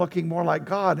become looking more like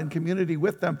God in community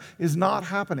with them is not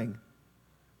happening.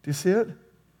 Do you see it?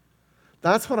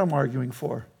 That's what I'm arguing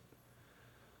for.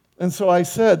 And so I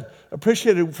said,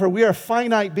 appreciated, for we are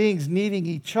finite beings needing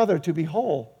each other to be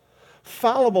whole.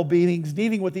 Fallible beings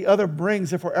needing what the other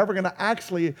brings if we're ever going to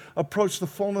actually approach the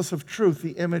fullness of truth,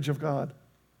 the image of God.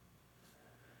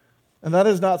 And that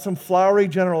is not some flowery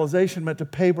generalization meant to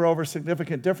paper over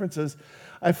significant differences.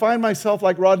 I find myself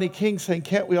like Rodney King saying,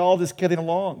 can't we all just get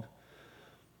along?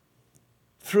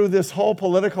 Through this whole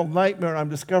political nightmare, I'm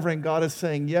discovering God is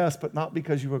saying yes, but not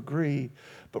because you agree,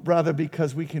 but rather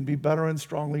because we can be better and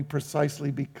strongly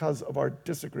precisely because of our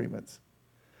disagreements.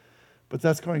 But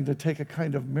that's going to take a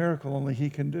kind of miracle only he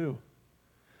can do.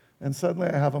 And suddenly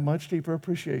I have a much deeper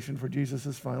appreciation for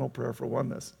Jesus' final prayer for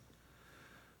oneness.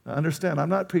 Now understand, I'm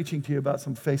not preaching to you about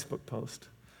some Facebook post.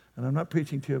 And I'm not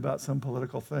preaching to you about some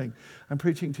political thing. I'm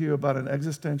preaching to you about an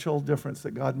existential difference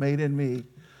that God made in me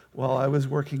while I was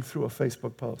working through a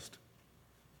Facebook post.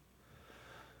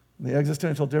 And the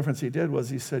existential difference he did was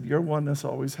he said, your oneness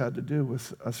always had to do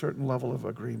with a certain level of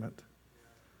agreement.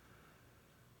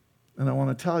 And I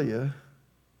want to tell you,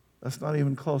 that's not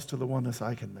even close to the oneness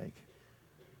I can make.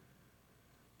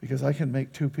 Because I can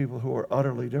make two people who are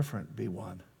utterly different be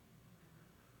one.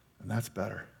 And that's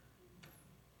better.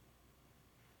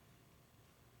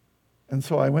 And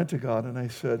so I went to God and I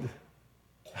said,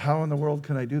 how in the world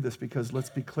can I do this? Because let's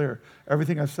be clear,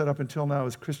 everything I've said up until now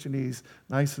is Christianese,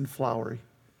 nice and flowery.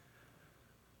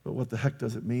 But what the heck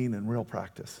does it mean in real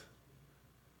practice?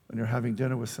 When you're having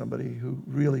dinner with somebody who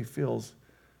really feels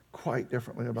quite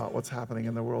differently about what's happening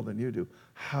in the world than you do,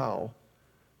 how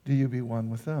do you be one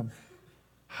with them?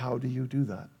 How do you do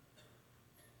that?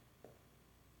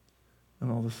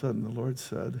 And all of a sudden the Lord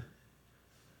said,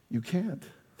 you can't.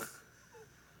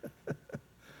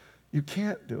 You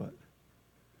can't do it.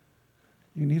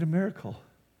 You need a miracle.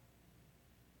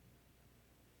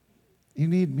 You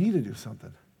need me to do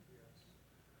something.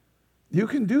 You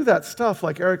can do that stuff,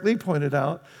 like Eric Lee pointed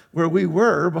out, where we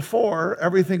were before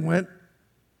everything went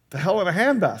to hell in a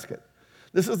handbasket.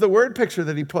 This is the word picture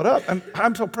that he put up, and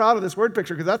I'm so proud of this word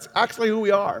picture because that's actually who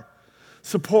we are.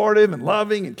 Supportive and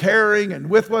loving and caring and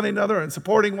with one another and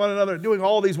supporting one another and doing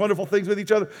all these wonderful things with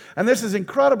each other. And this is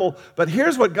incredible, but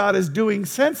here's what God is doing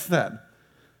since then.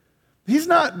 He's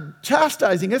not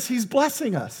chastising us, he's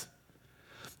blessing us.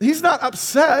 He's not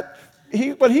upset.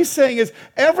 What he's saying is,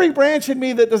 every branch in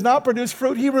me that does not produce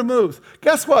fruit, he removes.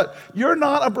 Guess what? You're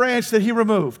not a branch that he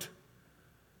removed.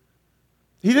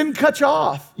 He didn't cut you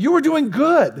off. You were doing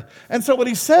good. And so what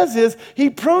he says is,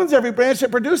 he prunes every branch that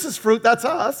produces fruit, that's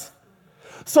us,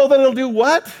 so that it'll do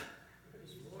what?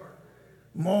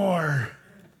 More.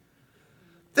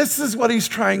 This is what he's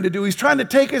trying to do. He's trying to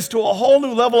take us to a whole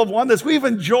new level of oneness. We've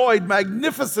enjoyed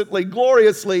magnificently,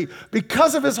 gloriously,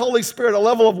 because of his Holy Spirit, a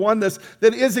level of oneness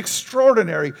that is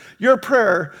extraordinary. Your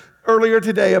prayer earlier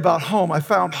today about home, I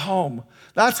found home.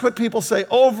 That's what people say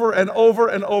over and over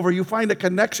and over. You find a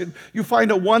connection. You find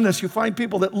a oneness. You find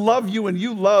people that love you and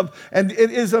you love. And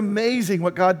it is amazing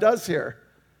what God does here.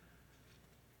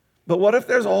 But what if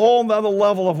there's a whole nother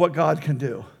level of what God can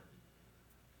do?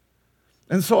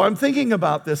 And so I'm thinking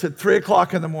about this at 3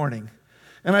 o'clock in the morning.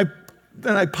 And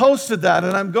I posted that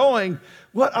and I'm going,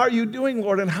 what are you doing,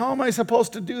 Lord? And how am I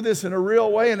supposed to do this in a real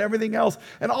way and everything else?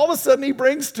 And all of a sudden he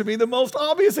brings to me the most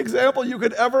obvious example you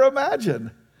could ever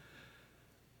imagine.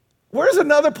 Where's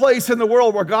another place in the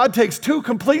world where God takes two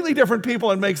completely different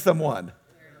people and makes them one?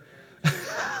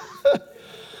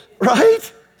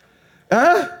 Right?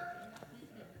 Huh?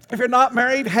 If you're not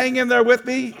married, hang in there with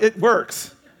me. It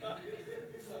works.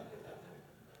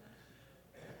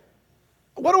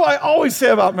 What do I always say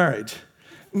about marriage?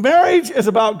 Marriage is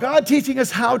about God teaching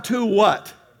us how to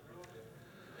what?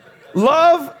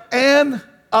 Love an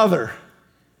other.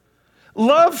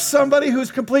 Love somebody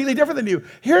who's completely different than you.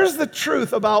 Here's the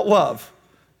truth about love,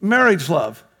 marriage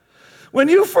love. When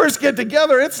you first get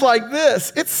together, it's like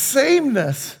this. It's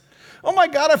sameness. Oh my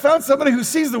God, I found somebody who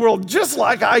sees the world just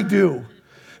like I do.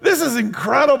 This is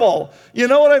incredible. You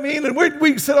know what I mean? And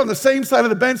we sit on the same side of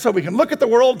the bench so we can look at the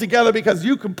world together because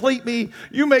you complete me,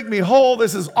 you make me whole.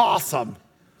 This is awesome,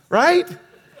 right?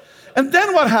 And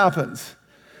then what happens?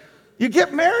 You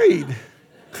get married.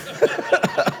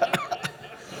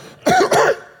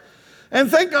 And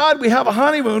thank God we have a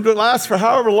honeymoon that lasts for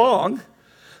however long.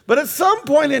 But at some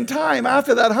point in time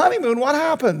after that honeymoon, what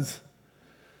happens?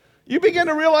 You begin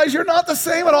to realize you're not the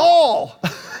same at all.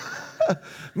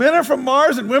 Men are from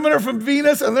Mars and women are from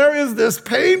Venus, and there is this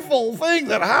painful thing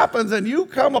that happens, and you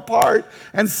come apart,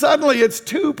 and suddenly it's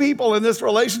two people in this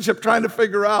relationship trying to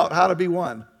figure out how to be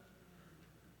one.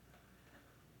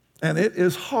 And it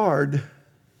is hard. If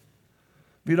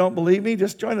you don't believe me,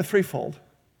 just join a threefold.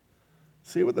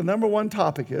 See what the number one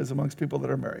topic is amongst people that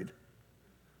are married.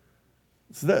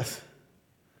 It's this.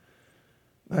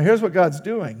 Now here's what God's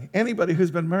doing. Anybody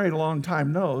who's been married a long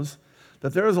time knows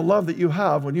that there is a love that you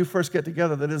have when you first get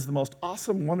together that is the most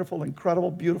awesome, wonderful, incredible,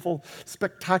 beautiful,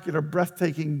 spectacular,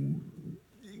 breathtaking,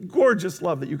 gorgeous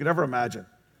love that you could ever imagine.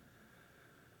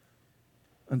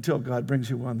 Until God brings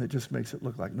you one that just makes it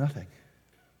look like nothing.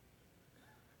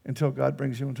 Until God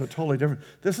brings you into a totally different.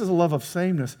 This is a love of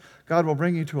sameness. God will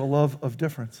bring you to a love of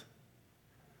difference.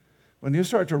 When you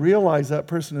start to realize that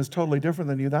person is totally different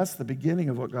than you, that's the beginning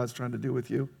of what God's trying to do with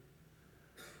you.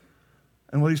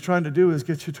 And what he's trying to do is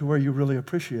get you to where you really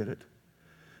appreciate it.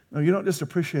 No, you don't just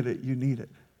appreciate it, you need it.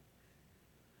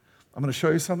 I'm going to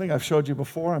show you something I've showed you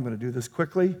before. I'm going to do this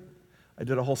quickly. I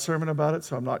did a whole sermon about it,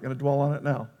 so I'm not going to dwell on it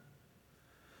now.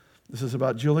 This is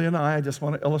about Julie and I. I just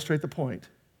want to illustrate the point.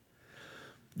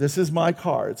 This is my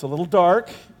car. It's a little dark,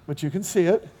 but you can see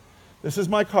it. This is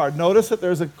my car. Notice that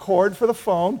there's a cord for the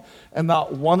phone and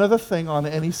not one other thing on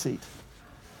any seat.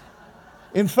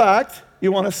 In fact,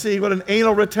 you want to see what an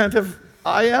anal retentive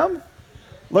I am?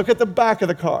 Look at the back of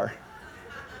the car.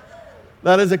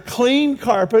 That is a clean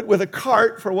carpet with a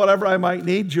cart for whatever I might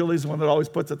need. Julie's the one that always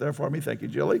puts it there for me. Thank you,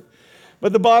 Julie.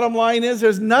 But the bottom line is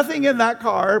there's nothing in that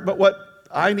car but what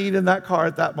I need in that car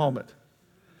at that moment.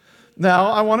 Now,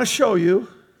 I want to show you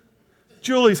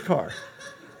Julie's car.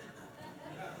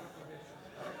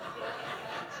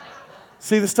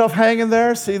 See the stuff hanging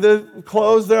there? See the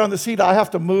clothes there on the seat? I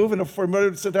have to move and for me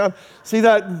to sit down. See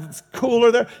that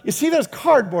cooler there? You see there's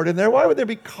cardboard in there. Why would there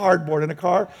be cardboard in a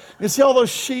car? You see all those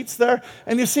sheets there?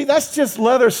 And you see that's just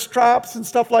leather straps and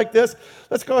stuff like this.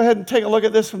 Let's go ahead and take a look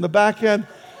at this from the back end.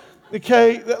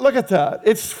 Okay, look at that.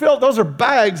 It's filled. Those are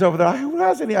bags over there. Who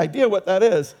has any idea what that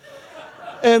is?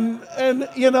 And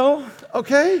you know,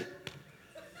 okay?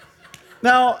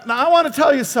 Now, I want to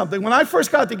tell you something. When I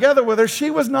first got together with her,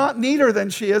 she was not neater than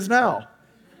she is now.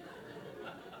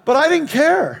 But I didn't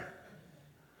care.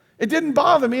 It didn't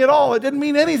bother me at all. It didn't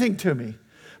mean anything to me.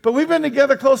 But we've been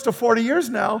together close to 40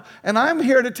 years now, and I'm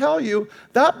here to tell you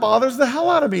that bothers the hell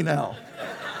out of me now.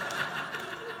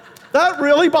 That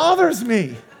really bothers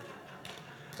me.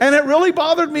 And it really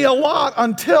bothered me a lot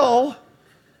until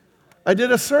I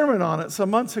did a sermon on it some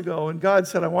months ago, and God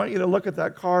said, I want you to look at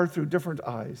that car through different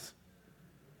eyes.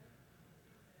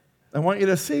 I want you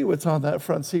to see what's on that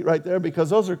front seat right there, because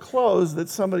those are clothes that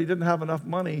somebody didn't have enough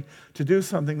money to do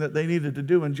something that they needed to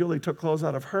do, and Julie took clothes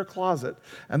out of her closet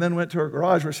and then went to her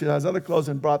garage where she has other clothes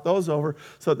and brought those over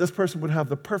so that this person would have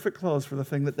the perfect clothes for the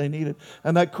thing that they needed.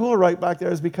 And that cooler right back there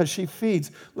is because she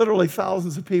feeds literally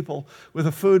thousands of people with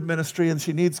a food ministry, and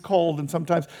she needs cold and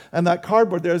sometimes, and that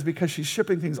cardboard there is because she's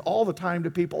shipping things all the time to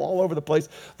people all over the place.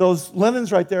 Those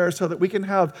linens right there are so that we can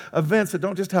have events that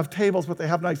don't just have tables, but they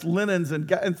have nice linens and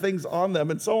things on them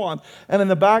and so on. And in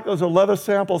the back, those are leather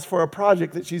samples for a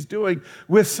project that she's doing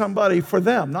with somebody for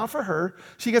them, not for her.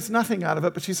 She gets nothing out of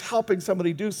it, but she's helping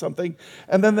somebody do something.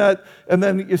 And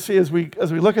then you see as we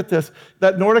look at this,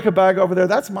 that Nordica bag over there,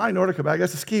 that's my Nordica bag.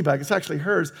 That's a ski bag. It's actually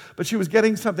hers, but she was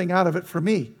getting something out of it for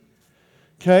me.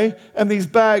 Okay? And these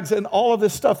bags and all of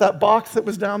this stuff, that box that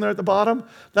was down there at the bottom,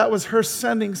 that was her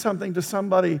sending something to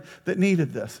somebody that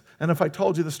needed this. And if I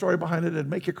told you the story behind it, it'd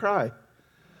make you cry.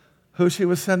 Who she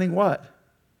was sending what?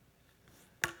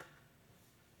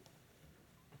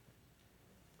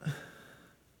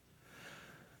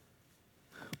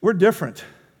 We're different.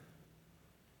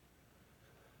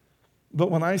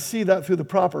 But when I see that through the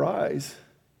proper eyes,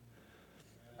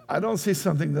 I don't see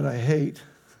something that I hate.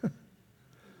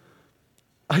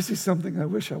 I see something I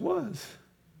wish I was.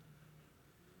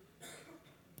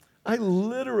 I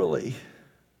literally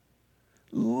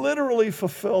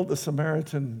fulfilled the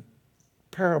Samaritan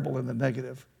parable in the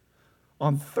negative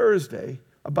on Thursday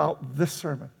about this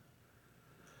sermon.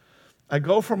 I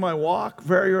go for my walk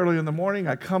very early in the morning.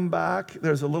 I come back.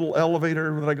 There's a little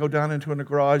elevator that I go down into in the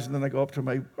garage, and then I go up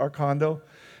to our condo.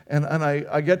 And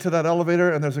I get to that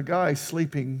elevator, and there's a guy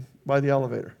sleeping by the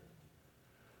elevator.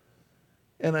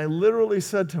 And I literally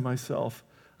said to myself,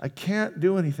 I can't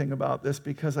do anything about this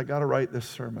because I got to write this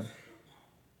sermon.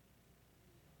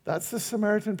 That's the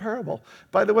Samaritan parable.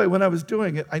 By the way, when I was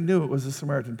doing it, I knew it was a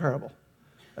Samaritan parable.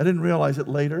 I didn't realize it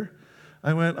later.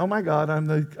 I went, oh my God, I'm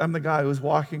the guy who's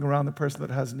walking around the person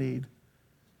that has need.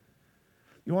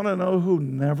 You want to know who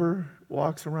never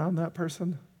walks around that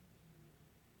person?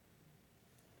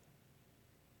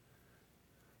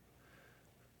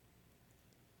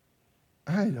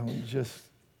 I don't just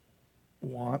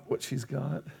want what she's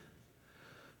got.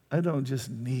 I don't just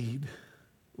need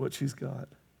what she's got.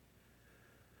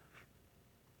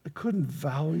 I couldn't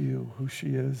value who she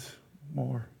is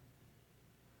more.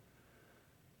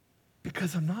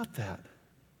 Because I'm not that.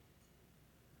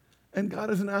 And God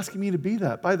isn't asking me to be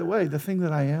that. By the way, the thing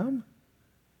that I am,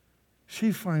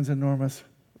 she finds enormous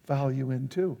value in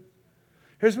too.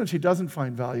 Here's when she doesn't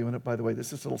find value in it, by the way.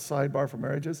 This is a little sidebar for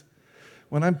marriages.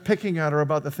 When I'm picking at her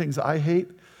about the things I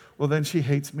hate, well, then she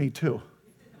hates me too.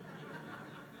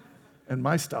 And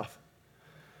my stuff.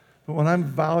 But when I'm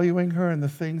valuing her and the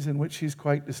things in which she's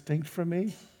quite distinct from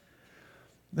me,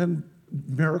 then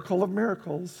miracle of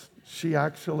miracles, she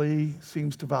actually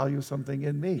seems to value something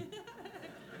in me.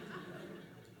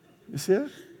 You see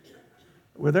it?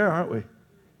 We're there, aren't we?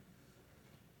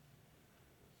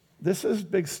 This is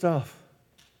big stuff.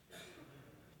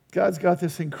 God's got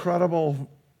this incredible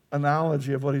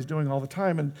analogy of what he's doing all the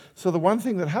time. And so the one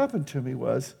thing that happened to me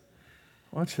was,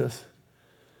 watch this,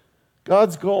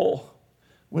 God's goal,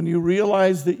 when you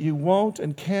realize that you won't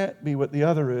and can't be what the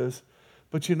other is,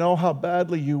 but you know how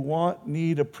badly you want,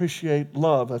 need, appreciate,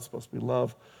 love, that's supposed to be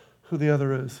love, who the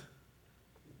other is.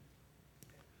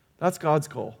 That's God's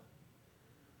goal.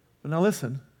 But now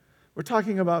listen, we're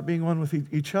talking about being one with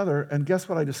each other, and guess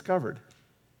what I discovered?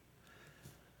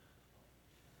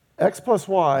 X plus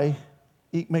Y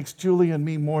makes Julie and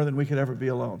me more than we could ever be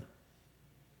alone.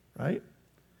 Right?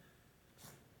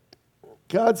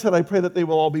 God said, I pray that they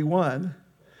will all be one.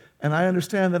 And I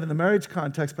understand that in the marriage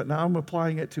context, but now I'm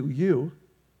applying it to you,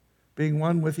 being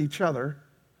one with each other.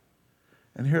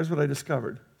 And here's what I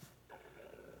discovered.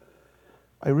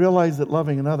 I realized that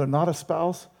loving another, not a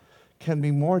spouse, can be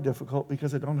more difficult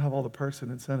because I don't have all the perks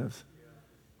and incentives.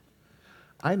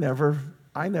 You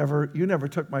never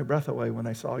took my breath away when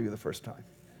I saw you the first time.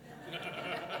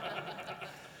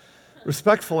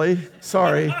 Respectfully,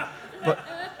 sorry,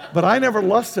 but I never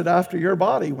lusted after your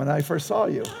body when I first saw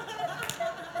you.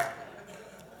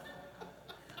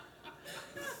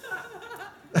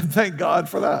 And thank God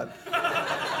for that.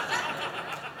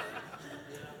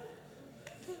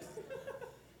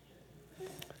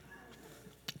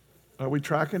 Are we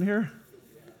tracking here?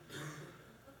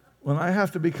 When I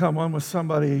have to become one with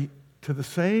somebody to the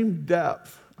same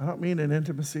depth, I don't mean in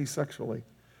intimacy sexually.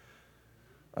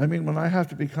 I mean when I have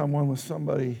to become one with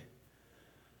somebody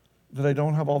that I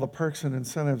don't have all the perks and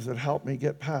incentives that help me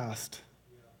get past,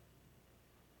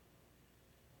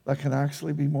 that can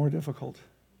actually be more difficult.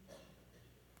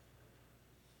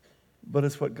 But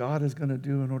it's what God is going to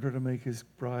do in order to make his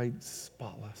bride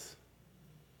spotless.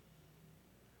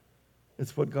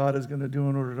 It's what God is going to do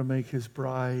in order to make his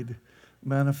bride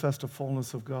manifest a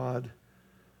fullness of God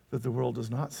that the world does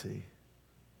not see.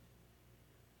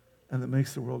 And that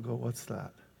makes the world go, what's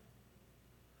that?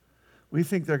 We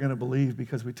think they're going to believe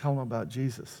because we tell them about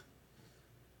Jesus.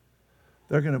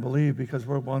 They're going to believe because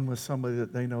we're one with somebody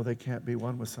that they know they can't be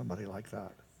one with somebody like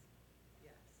that.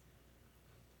 Yes.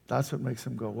 That's what makes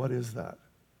them go, what is that?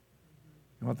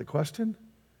 You want the question?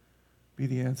 Be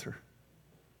the answer.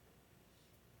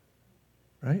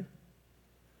 Right?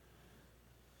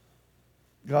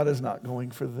 God is not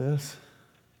going for this.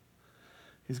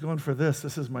 He's going for this.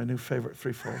 This is my new favorite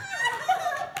threefold.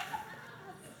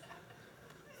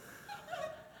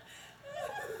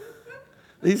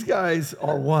 These guys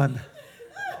are one.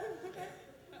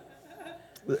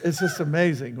 It's just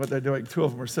amazing what they're doing. Two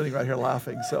of them are sitting right here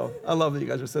laughing, so I love that you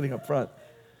guys are sitting up front.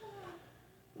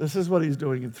 This is what he's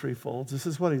doing in threefolds. This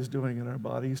is what he's doing in our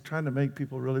body. He's trying to make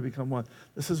people really become one.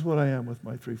 This is what I am with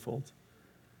my threefolds.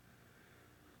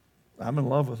 I'm in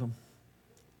love with them.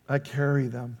 I carry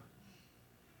them.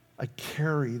 I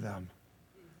carry them.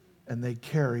 And they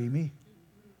carry me.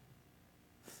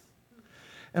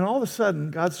 And all of a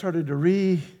sudden, God started to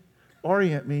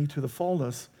reorient me to the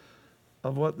fullness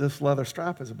of what this leather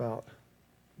strap is about.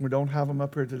 We don't have them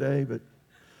up here today, but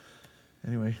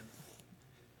anyway.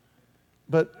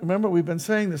 But remember, we've been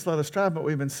saying this leather strap, what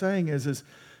we've been saying is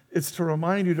it's to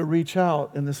remind you to reach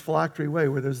out in this phylactery way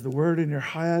where there's the word in your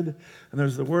head and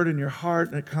there's the word in your heart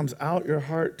and it comes out your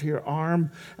heart to your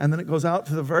arm and then it goes out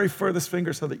to the very furthest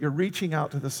finger so that you're reaching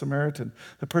out to the Samaritan,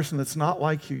 the person that's not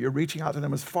like you. You're reaching out to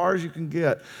them as far as you can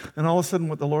get. And all of a sudden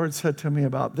what the Lord said to me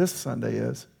about this Sunday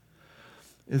is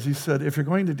he said, if you're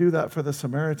going to do that for the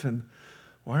Samaritan,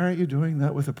 why aren't you doing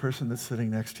that with the person that's sitting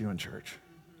next to you in church?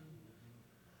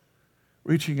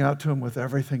 Reaching out to him with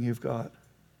everything you've got.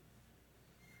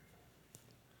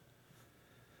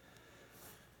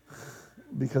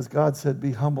 Because God said,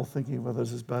 be humble, thinking of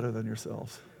others is better than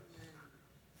yourselves.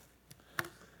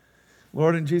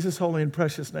 Lord, in Jesus' holy and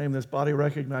precious name, this body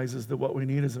recognizes that what we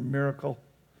need is a miracle.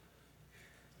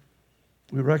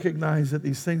 We recognize that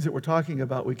these things that we're talking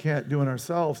about we can't do in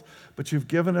ourselves, but you've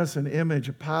given us an image,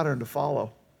 a pattern to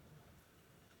follow.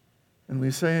 And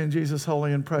we say in Jesus'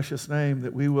 holy and precious name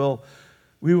that we will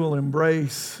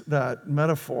embrace that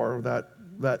metaphor,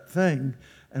 that thing,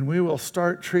 and we will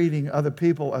start treating other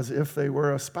people as if they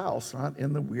were a spouse, not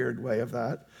in the weird way of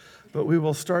that, but we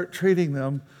will start treating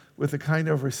them with the kind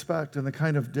of respect and the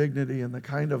kind of dignity and the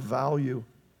kind of value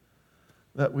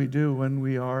that we do when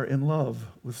we are in love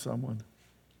with someone.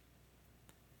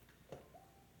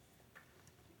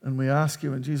 And we ask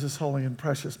you in Jesus' holy and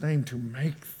precious name to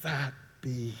make that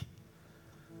be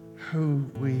who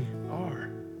we are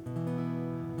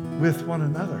with one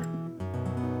another.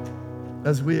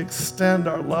 as we extend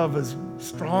our love as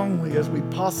strongly as we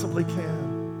possibly can.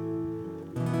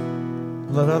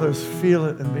 Let others feel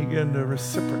it and begin to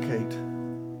reciprocate.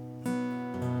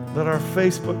 Let our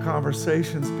Facebook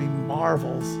conversations be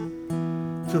marvels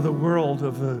to the world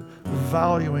of the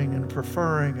valuing and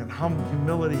preferring and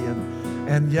humility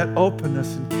and yet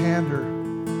openness and candor,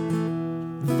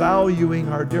 valuing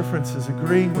our differences,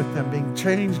 agreeing with them, being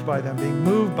changed by them, being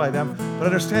moved by them, but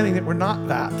understanding that we're not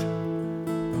that,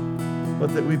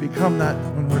 but that we become that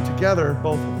when we're together,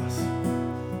 both of us.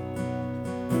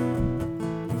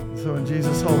 So in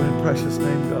Jesus' holy and precious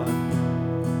name, God,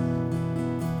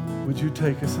 would you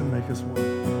take us and make us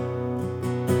one?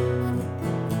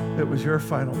 It was your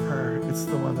final prayer. It's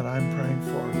the one that I'm praying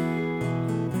for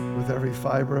with every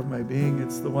fiber of my being.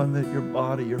 It's the one that your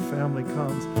body, your family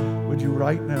comes. Would you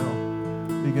right now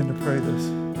begin to pray this?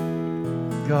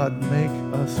 God, make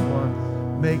us one.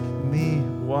 Make me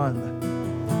one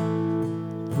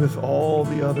with all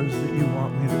the others that you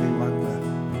want me to be one with.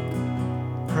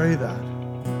 Pray that.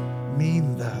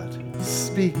 Mean that.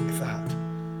 Speak that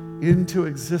into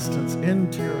existence,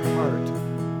 into your heart.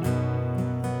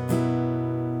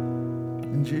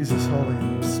 In Jesus' holy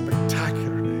and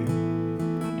spectacular name.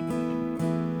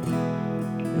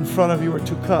 In front of you are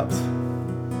 2 cups.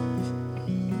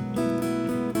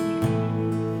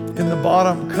 In the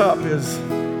bottom cup is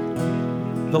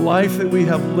the life that we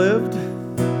have lived,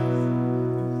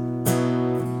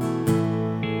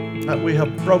 that we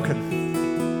have broken.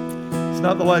 It's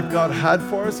not the life God had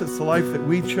for us, it's the life that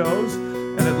we chose,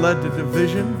 and it led to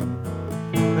division.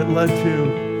 It led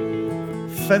to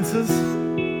fences.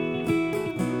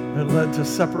 It led to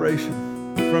separation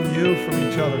from you, from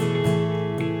each other.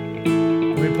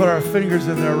 We put our fingers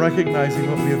in there recognizing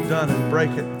what we have done and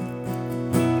break it.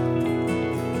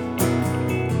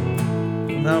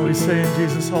 And now we say in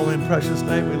Jesus' holy and precious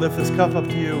name, we lift this cup up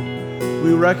to you.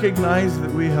 We recognize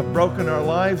that we have broken our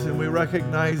lives, and we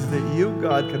recognize that you,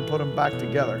 God, can put them back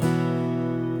together.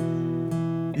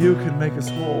 You can make us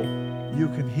whole. You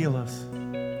can heal us.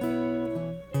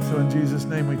 So in Jesus'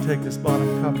 name, we take this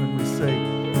bottom cup and we say,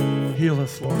 heal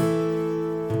us, Lord.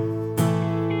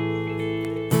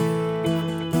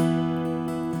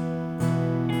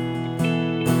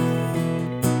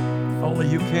 Only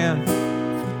you can.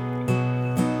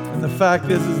 And the fact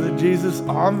is that Jesus,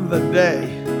 on the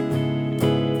day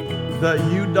that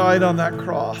you died on that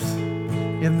cross,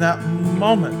 in that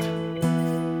moment,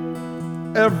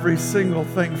 every single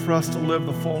thing for us to live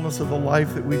the fullness of the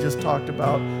life that we just talked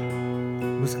about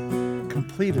was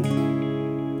completed.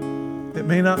 It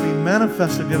may not be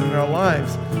manifested yet in our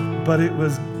lives, but it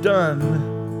was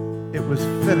done, it was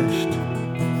finished,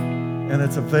 and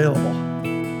it's available.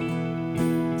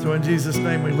 So in Jesus'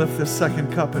 name, we lift this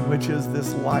second cup, in which is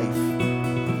this life.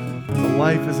 The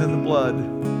life is in the blood.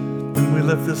 And we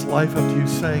lift this life up to you,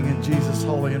 saying in Jesus'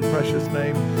 holy and precious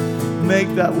name, make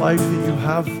that life that you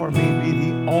have for me be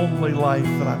the only life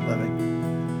that I'm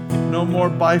living. No more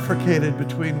bifurcated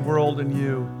between world and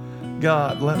you.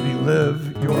 God, let me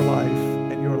live your life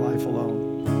and your life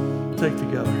alone. Take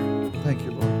together. Thank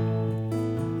you, Lord.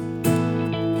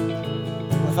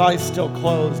 With eyes still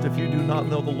closed, if you do not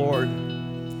know the Lord,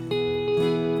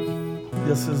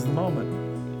 this is the moment.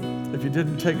 If you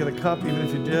didn't take it a cup, even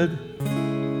if you did,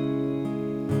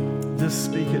 just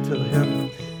speak it to him.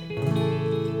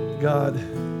 God,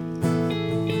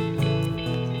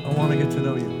 I want to get to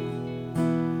know you.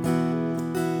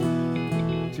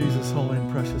 Jesus' holy and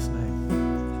precious name.